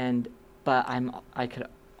I could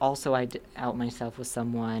also out myself with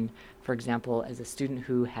someone, for example, as a student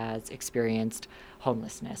who has experienced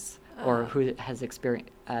homelessness or who has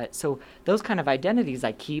experienced. So those kind of identities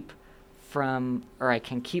I keep from, or I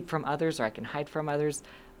can keep from others, or I can hide from others,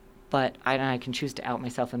 but I can choose to out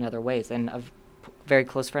myself in other ways. And a very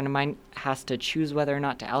close friend of mine has to choose whether or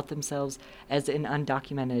not to out themselves as an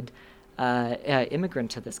undocumented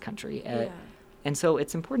immigrant to this country. And so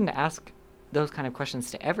it's important to ask those kind of questions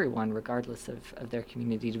to everyone, regardless of their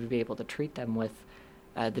community, to be able to treat them with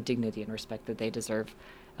the dignity and respect that they deserve,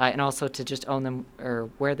 and also to just own them, or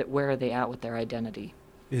where are they at with their identity.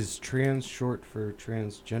 Is trans short for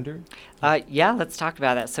transgender? Yeah, let's talk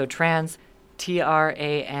about that. So trans,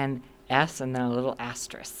 TRANS, and then a little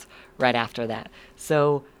asterisk right after that.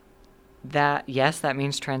 So that, yes, that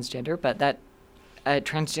means transgender, but that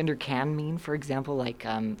transgender can mean, for example, like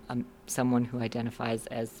someone who identifies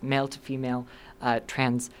as male to female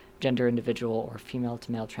transgender individual, or female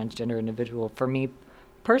to male transgender individual. For me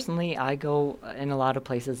personally, I go in a lot of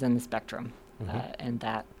places in the spectrum, and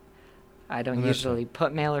that I don't usually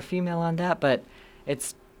put male or female on that, but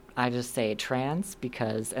I just say trans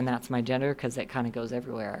because, and that's my gender because it kind of goes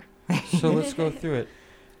everywhere. So let's go through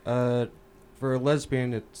it. For a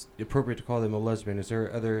lesbian, it's appropriate to call them a lesbian. Is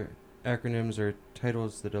there other acronyms or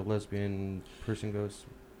titles that a lesbian person goes?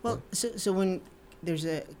 Well, so when there's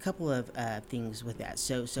a couple of things with that.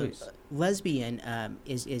 So lesbian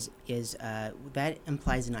is that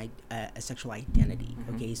implies a sexual identity.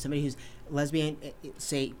 Okay, somebody who's lesbian,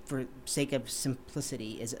 say for sake of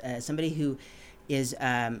simplicity, is somebody who is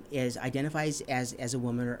identifies as a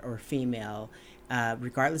woman or female,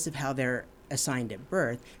 regardless of how they're assigned at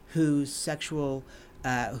birth, who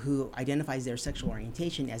identifies their sexual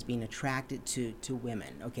orientation as being attracted to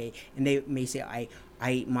women. Okay, and they may say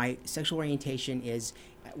my sexual orientation is,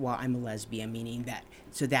 well, I'm a lesbian, meaning that.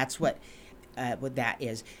 So that's what that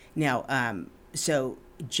is. Now, so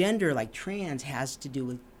gender, like trans, has to do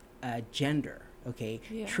with gender. Okay,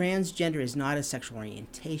 yeah. Transgender is not a sexual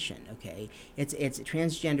orientation. Okay, it's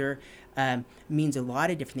transgender means a lot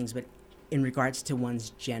of different things, but in regards to one's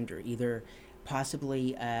gender, either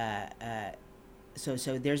possibly. So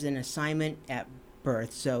there's an assignment at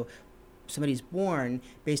birth. So somebody's born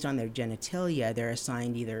based on their genitalia. They're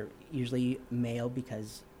assigned either usually male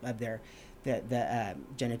because of the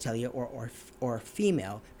genitalia, or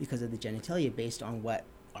female because of the genitalia, based on what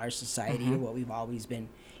our society or what we've always been.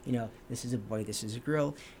 This is a boy, this is a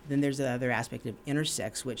girl. Then there's the other aspect of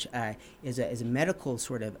intersex, which is a medical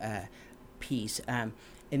sort of piece.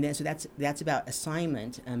 And then so that's about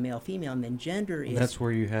assignment, male, female, and then gender is. That's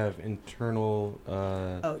where you have internal.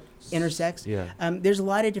 Intersex. Yeah. There's a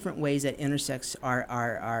lot of different ways that intersex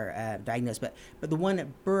are diagnosed, but the one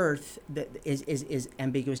at birth that is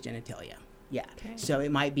ambiguous genitalia. Yeah. Okay. So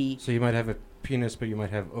it might be. So you might have a penis, but you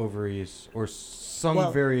might have ovaries or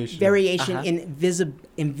some variation. Variation in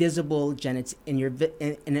invisible genits in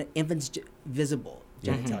an infant's visible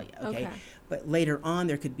genitalia. Okay. But later on,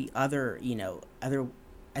 there could be other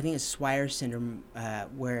I think it's Swyer syndrome,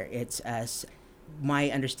 where it's my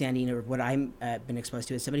understanding or what I've been exposed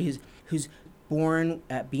to is somebody who's born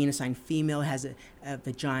being assigned female, has a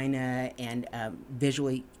vagina, and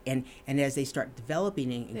visually, and as they start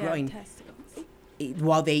developing and growing,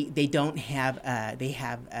 while they don't have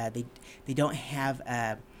they don't have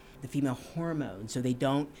the female hormone, so they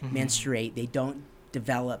don't menstruate, they don't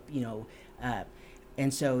develop,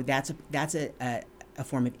 and so that's a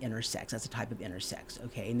form of intersex. That's a type of intersex.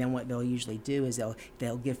 Okay, and then what they'll usually do is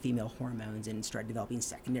they'll give female hormones and start developing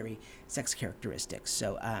secondary sex characteristics.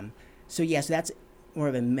 So so that's more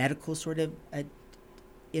of a medical sort of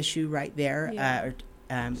issue right there. Yeah.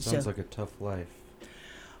 Sounds like a tough life.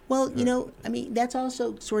 Well, that's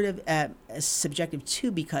also sort of subjective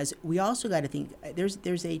too, because we also got to think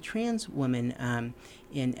there's a trans woman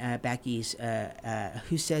in back east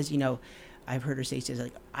who says, I've heard her say,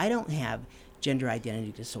 like, I don't have gender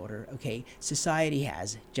identity disorder. Okay, society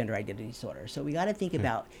has gender identity disorder. So we got to think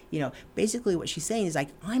about, basically what she's saying is like,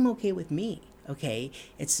 I'm okay with me. Okay,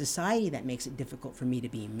 it's society that makes it difficult for me to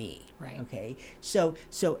be me. Right. Okay, so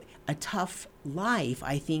a tough life,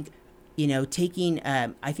 I think. Taking,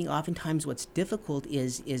 I think oftentimes what's difficult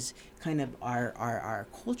is kind of our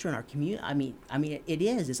culture and our community. I mean, it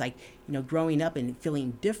is. It's like, growing up and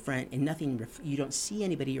feeling different and nothing, you don't see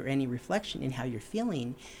anybody or any reflection in how you're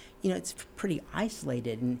feeling. It's pretty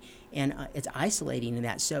isolated and it's isolating in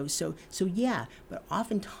that. So yeah, but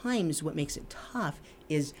oftentimes what makes it tough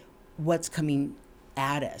is what's coming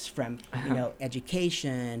at us from,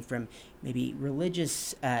 education, from maybe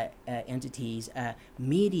religious entities,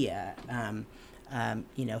 media,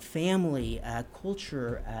 family,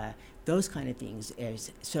 culture, those kind of things.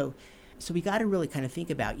 So we got to really kind of think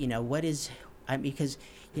about, what is, because,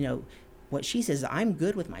 what she says, I'm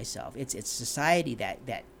good with myself. It's society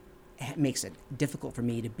that makes it difficult for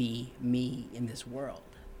me to be me in this world.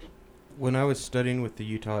 When I was studying with the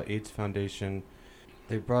Utah AIDS Foundation,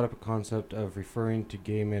 they brought up a concept of referring to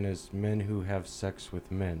gay men as men who have sex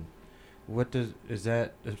with men. Is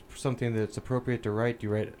that something that's appropriate to write? Do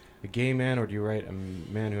you write a gay man, or do you write a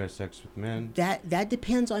man who has sex with men? That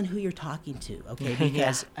depends on who you're talking to, okay?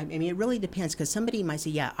 Because I mean, it really depends. Because somebody might say,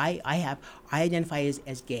 yeah, I identify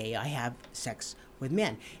as gay. I have sex with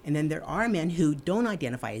men, and then there are men who don't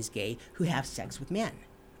identify as gay who have sex with men,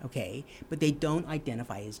 okay? But they don't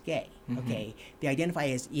identify as gay, okay? They identify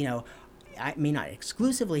as, I may not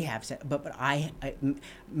exclusively have sex, but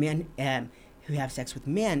men who have sex with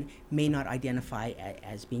men may not identify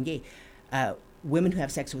as being gay. Women who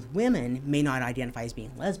have sex with women may not identify as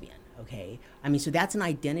being lesbian. Okay, I mean, so that's an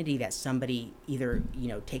identity that somebody either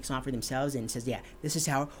takes on for themselves and says, yeah, this is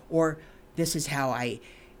how, or this is how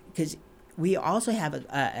because we also have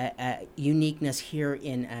a uniqueness here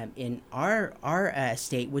in our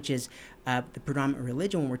state, which is the predominant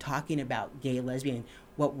religion. When we're talking about gay, lesbian,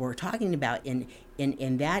 what we're talking about in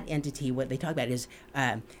that entity, what they talk about is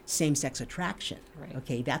same-sex attraction. Right.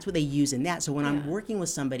 Okay, that's what they use in that. So when I'm working with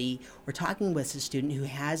somebody or talking with a student who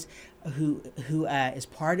is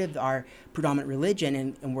part of our predominant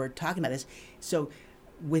religion, and we're talking about this, so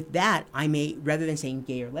with that, I may, rather than saying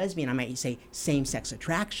gay or lesbian, I might say same-sex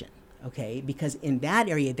attraction. Okay, because in that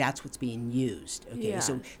area, that's what's being used. Okay,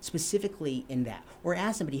 so specifically in that, or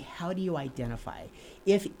ask somebody, how do you identify?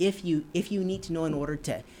 If you need to know in order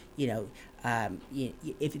to,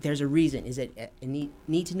 if there's a reason, is it a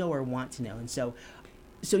need to know or want to know? And so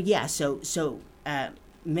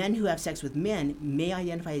men who have sex with men may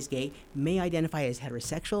identify as gay, may identify as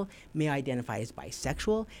heterosexual, may identify as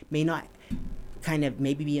bisexual, may not kind of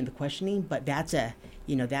maybe be in the questioning, but that's a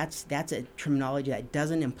terminology that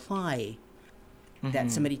doesn't imply that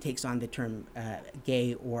somebody takes on the term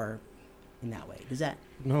gay or in that way. Does that?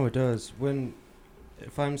 No, it does.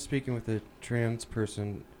 If I'm speaking with a trans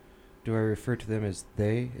person, do I refer to them as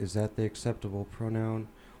they? Is that the acceptable pronoun?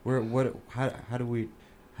 How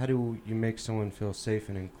do you make someone feel safe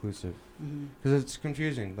and inclusive? Because it's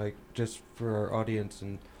confusing, like just for our audience,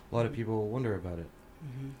 and a lot of people wonder about it.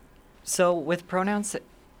 So with pronouns,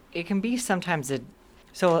 it can be sometimes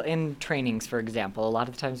so in trainings, for example, a lot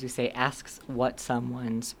of the times we say asks what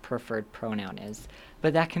someone's preferred pronoun is.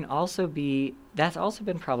 But that's also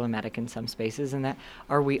been problematic in some spaces, in that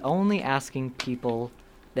are we only asking people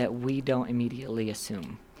that we don't immediately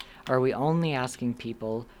assume? Are we only asking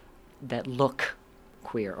people that look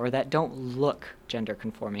queer or that don't look gender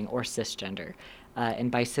conforming or cisgender? And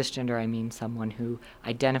by cisgender, I mean someone who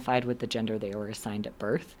identified with the gender they were assigned at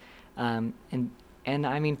birth. And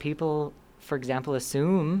I mean, people for example,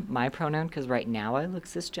 assume my pronoun because right do I look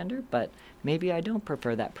cisgender, but maybe I don't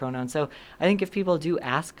prefer that pronoun. So I think if people do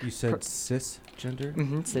ask... You said cisgender?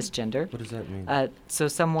 Mm-hmm, cisgender. What does that mean?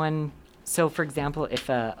 So for example, if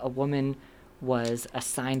a woman was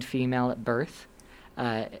assigned female at birth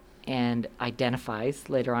and identifies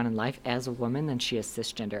later on in life as a woman, then she is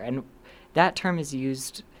cisgender. And that term is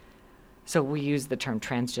used... So we use the term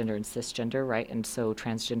transgender and cisgender, right? And so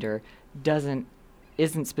transgender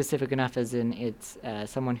isn't specific enough, as in it's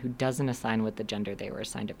someone who doesn't assign with the gender they were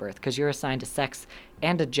assigned at birth, because you're assigned a sex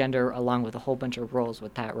and a gender along with a whole bunch of roles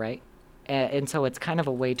with that, right? And so it's kind of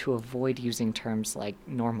a way to avoid using terms like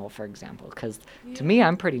normal, for example, because to me,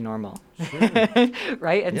 I'm pretty normal,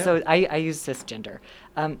 right? And so I use cisgender.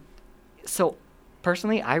 So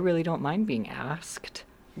personally, I really don't mind being asked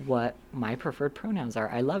what my preferred pronouns are.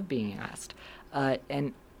 I love being asked.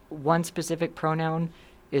 And one specific pronoun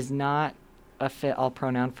is not a fit-all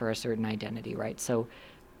pronoun for a certain identity, right? So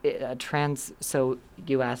so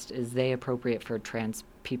you asked, is they appropriate for trans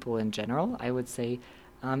people in general? I would say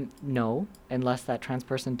no, unless that trans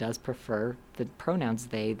person does prefer the pronouns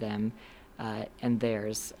they, them, and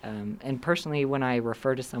theirs. And personally, when I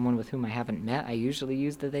refer to someone with whom I haven't met, I usually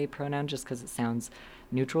use the they pronoun just because it sounds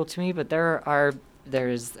neutral to me. But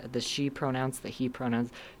there's the she pronouns, the he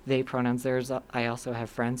pronouns, they pronouns. I also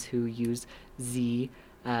have friends who use zir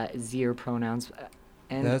pronouns.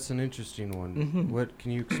 And that's an interesting one. Mm-hmm. What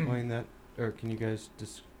can you explain that, or can you guys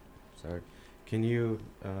Can you?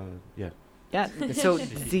 Yeah. Yeah. So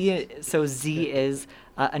Z is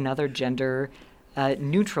another gender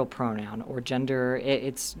neutral pronoun or gender.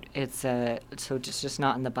 It's so just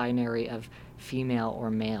not in the binary of female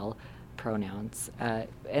or male pronouns.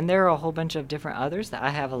 And there are a whole bunch of different others that I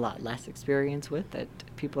have a lot less experience with that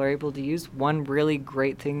people are able to use. One really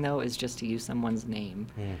great thing, though, is just to use someone's name.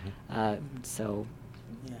 Mm-hmm.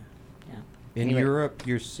 In Europe,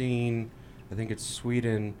 you're seeing, I think it's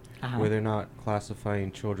Sweden, where they're not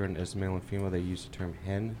classifying children as male and female. They use the term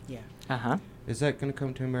hen. Yeah. Is that going to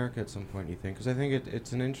come to America at some point, you think? Because I think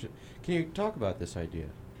it's an interesting... Can you talk about this idea?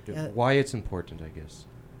 Why it's important, I guess.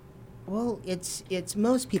 Well, it's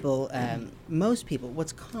most people.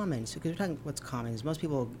 What's common? So, because we're talking, what's common is most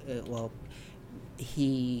people.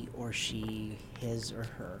 He or she, his or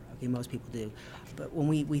her. Okay, most people do. But when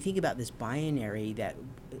we think about this binary, that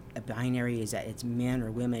a binary is that it's men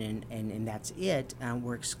or women, and that's it.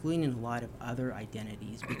 We're excluding a lot of other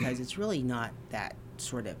identities because it's really not that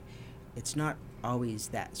sort of. It's not always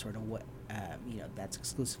that sort of what that's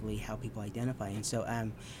exclusively how people identify, and so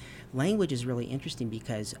language is really interesting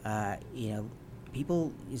because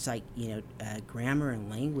people, it's like grammar and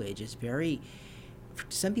language is very, for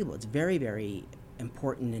some people it's very, very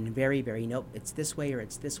important and very, very it's this way or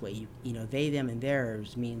it's this way. They, them, and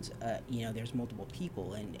theirs means there's multiple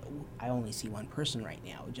people, and I only see one person right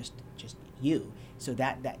now, just you. So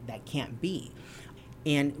that can't be.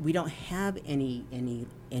 And we don't have any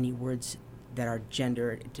words that are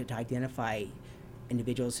gender to identify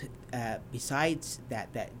individuals besides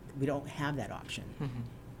that we don't have that option. Mm-hmm.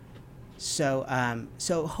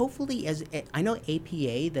 So hopefully, as I know,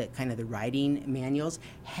 APA, the kind of the writing manuals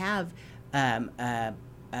have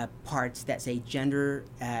parts that say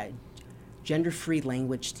gender-free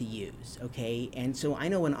language to use. Okay, and so I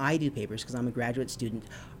know when I do papers, because I'm a graduate student,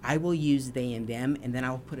 I will use they and them, and then I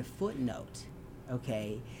will put a footnote.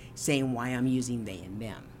 Okay, saying why I'm using they and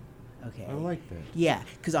them. Okay. I like that. Yeah,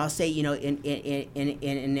 because I'll say, in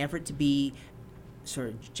an effort to be sort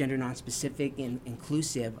of gender non-specific and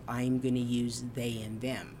inclusive, I'm going to use they and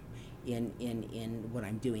them in what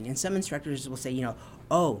I'm doing. And some instructors will say,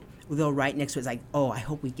 they'll write next to it, it's like, I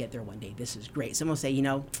hope we get there one day. This is great. Some will say,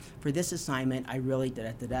 for this assignment, I really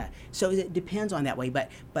da-da-da-da. So it depends on that way.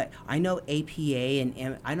 But I know APA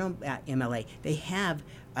and I know MLA, they have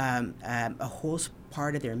a whole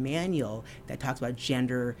part of their manual that talks about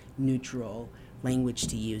gender neutral language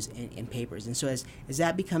to use in papers. And so as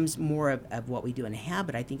that becomes more of what we do in a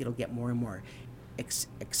habit, I think it'll get more and more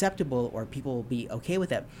acceptable, or people will be okay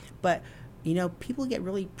with it. But people get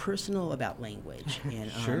really personal about language, and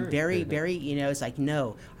very, very, it's like,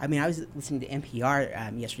 no. I mean, I was listening to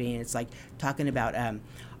NPR yesterday, and it's like talking about,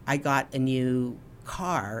 I got a new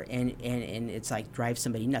car, and it's like drive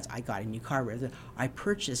somebody nuts. I got a new car, rather than I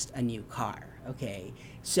purchased a new car. Okay,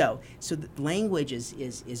 so the language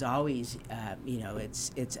is always,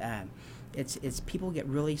 it's people get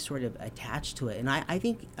really sort of attached to it, and I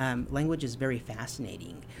think language is very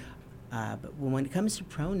fascinating. But when it comes to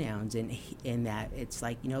pronouns and that, it's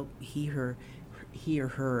like, he or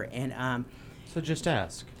her, and so just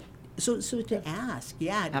ask. So to ask,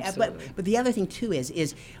 yeah. Absolutely. But the other thing too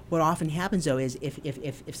is what often happens though is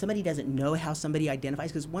if somebody doesn't know how somebody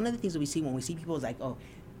identifies, because one of the things that we see when we see people is like, oh,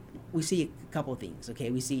 we see a couple of things.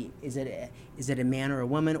 Okay, we see is it a man or a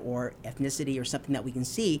woman or ethnicity or something that we can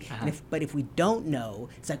see. And but if we don't know,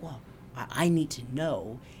 it's like, well, I need to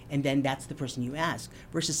know, and then that's the person you ask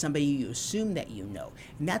versus somebody you assume that you know.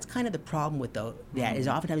 And that's kind of the problem with that is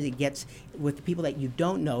oftentimes it gets with the people that you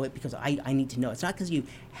don't know it because I need to know. It's not because you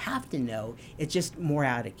have to know, it's just more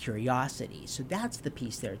out of curiosity. So that's the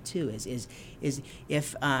piece there too is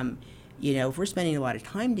if if we're spending a lot of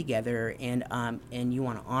time together and you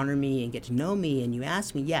want to honor me and get to know me and you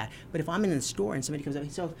ask me, yeah. But if I'm in the store and somebody comes up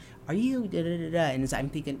and says, so are you da-da-da-da, and I'm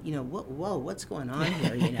thinking, whoa, what's going on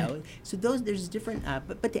here, So there's different,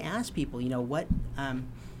 but to ask people, what,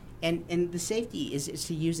 and the safety is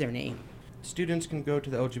to use their name. Students can go to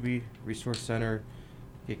the LGBT Resource Center,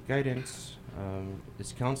 get guidance.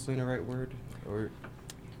 Is counseling the right word? Or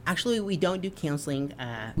actually, we don't do counseling.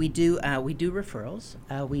 We do referrals.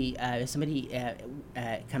 If somebody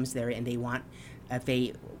comes there and they want,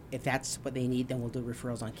 if that's what they need, then we'll do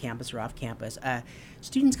referrals on campus or off campus.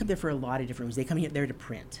 Students come there for a lot of different reasons. They come here there to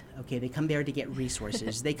print. Okay, they come there to get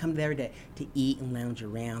resources. They come there to eat and lounge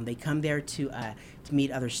around. They come there to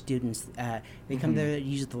meet other students. They come there to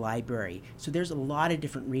use the library. So there's a lot of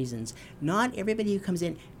different reasons. Not everybody who comes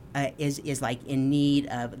in is like in need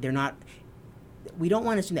of. They're not. We don't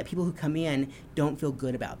want to assume that people who come in don't feel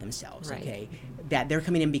good about themselves, right. Okay? That they're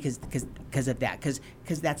coming in because of that, because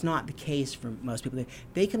that's not the case for most people.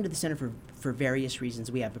 They come to the center for various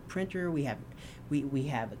reasons. We have a printer, we have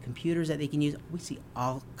computers that they can use. We see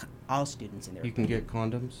all students in there. You can get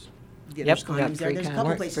condoms? Yeah, there's condoms there. There's a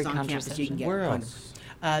couple places on campus you can get Where condoms.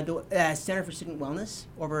 Else? The Center for Student Wellness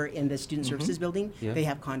over in the Student Services building, Yeah. They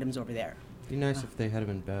have condoms over there. Be nice if they had them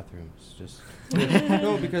in bathrooms. Just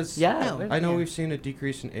no, because I know we've seen a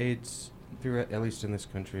decrease in AIDS at least in this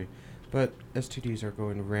country, but STDs are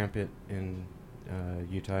going rampant in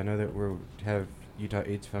Utah. I know that we have Utah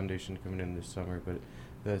AIDS Foundation coming in this summer, but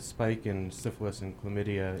the spike in syphilis and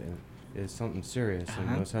chlamydia is something serious,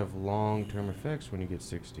 and those have long-term effects when you get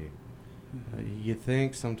 60. You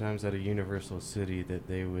think sometimes at a universal city that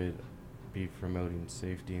they would be promoting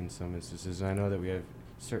safety in some instances. I know that we have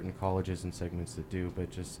certain colleges and segments that do,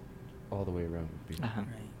 but just all the way around would be. Right.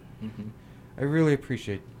 I really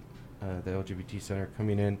appreciate the LGBT Center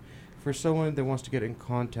coming in. For someone that wants to get in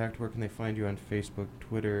contact, where can they find you on Facebook,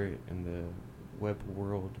 Twitter, and the web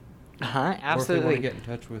world? Absolutely. Or if they want to get in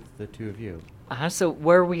touch with the two of you. So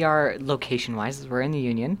where we are location-wise is we're in the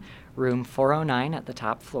Union, room 409 at the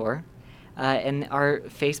top floor. And our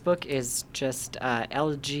Facebook is just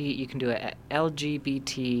LG, you can do it at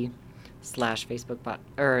LGBT /Facebook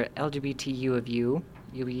or LGBT U of U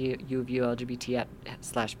LGBT at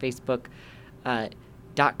 /Facebook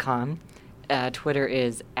 .com. Twitter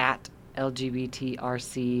is at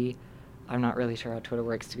LGBTRC. I'm not really sure how Twitter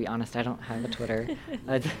works, to be honest. I don't have a Twitter.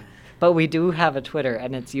 But we do have a Twitter,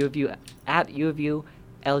 and it's U of U at U of U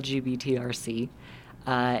LGBTRC.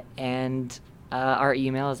 And our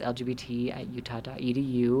email is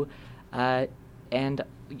lgbt@utah.edu. And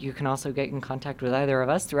you can also get in contact with either of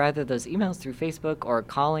us through either those emails, through Facebook, or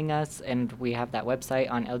calling us, and we have that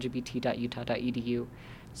website on lgbt.utah.edu.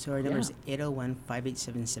 So our number is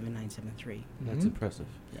 801-587-7973. That's impressive.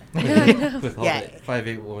 Yeah. With all the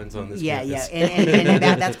 581s on this campus. And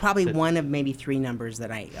that's probably one of maybe 3 numbers that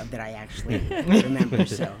I actually remember.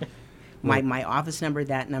 So my office number,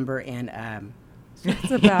 that number, and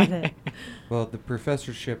that's about it. Well, the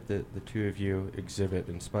professorship that the two of you exhibit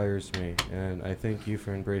inspires me, and I thank you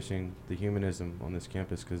for embracing the humanism on this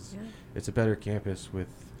campus, because it's a better campus with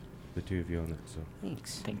the two of you on it. So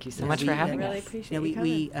thanks. Thank you so much for having us. I really appreciate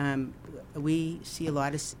you coming. We see a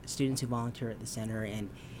lot of students who volunteer at the center, and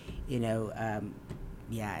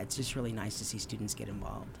it's just really nice to see students get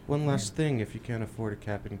involved. One last thing, if you can't afford a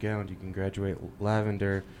cap and gown, you can graduate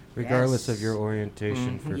Lavender, regardless of your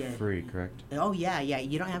orientation, for free, correct? Oh, yeah.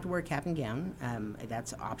 You don't have to wear a cap and gown.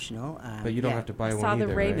 That's optional. But you don't have to buy one either, I saw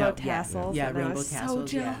the rainbow right? tassels. Yeah, and rainbow I was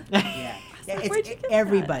tassels. So Yeah. It's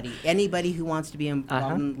everybody. Anybody who wants to be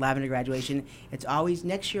involved in Lavender graduation, it's always,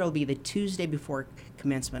 next year will be the Tuesday before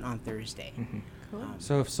commencement on Thursday. Cool.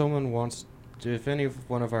 So if any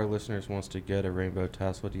one of our listeners wants to get a rainbow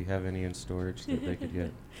tassel, do you have any in storage that they could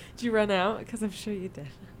get? Did you run out? Because I'm sure you did.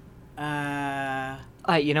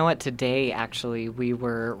 You know what? Today, actually, we've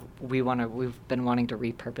been wanting to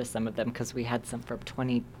repurpose some of them because we had some from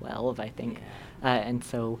 2012, I think, and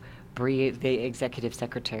so Bree, the executive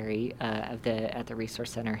secretary at the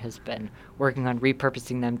Resource Center, has been working on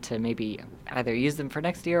repurposing them to maybe either use them for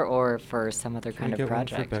next year or for some other kind of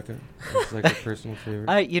project. One for Becca? It's like a personal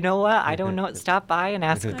favorite. You know what? I don't know. Stop by and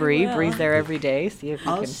ask Bree. Bree's there every day. See if you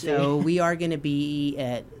can see. Also, we are going to be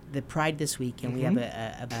at the Pride this week, and we have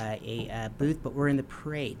a booth, but we're in the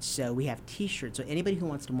parade. So we have T-shirts. So anybody who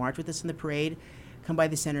wants to march with us in the parade, come by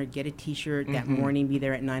the center, get a T-shirt that morning. Be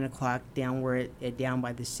there at 9:00 down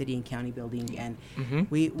by the city and county building, and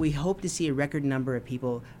we hope to see a record number of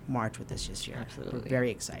people march with us this year. Absolutely, we're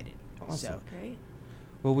very excited. Awesome. So great.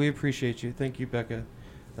 Well, we appreciate you. Thank you, Becca.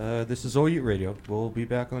 This is OU Radio. We'll be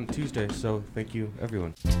back on Tuesday. So thank you,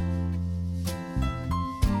 everyone.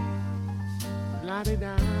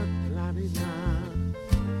 La-di-da, la-di-da.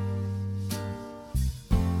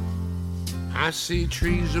 I see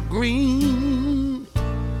trees of green,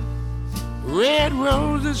 red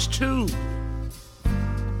roses too.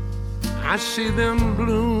 I see them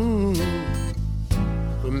bloom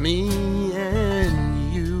for me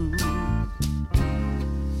and you.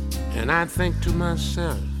 And I think to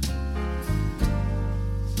myself,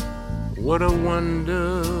 what a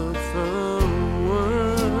wonderful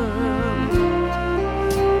world.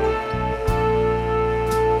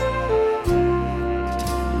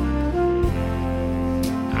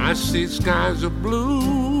 I see skies of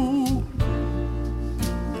blue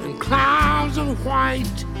and clouds of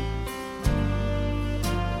white,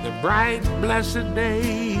 the bright blessed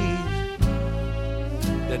days,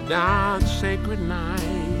 the dark sacred night.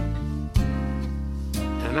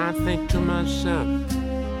 And I think to myself,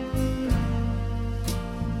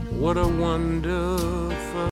 what a wonderful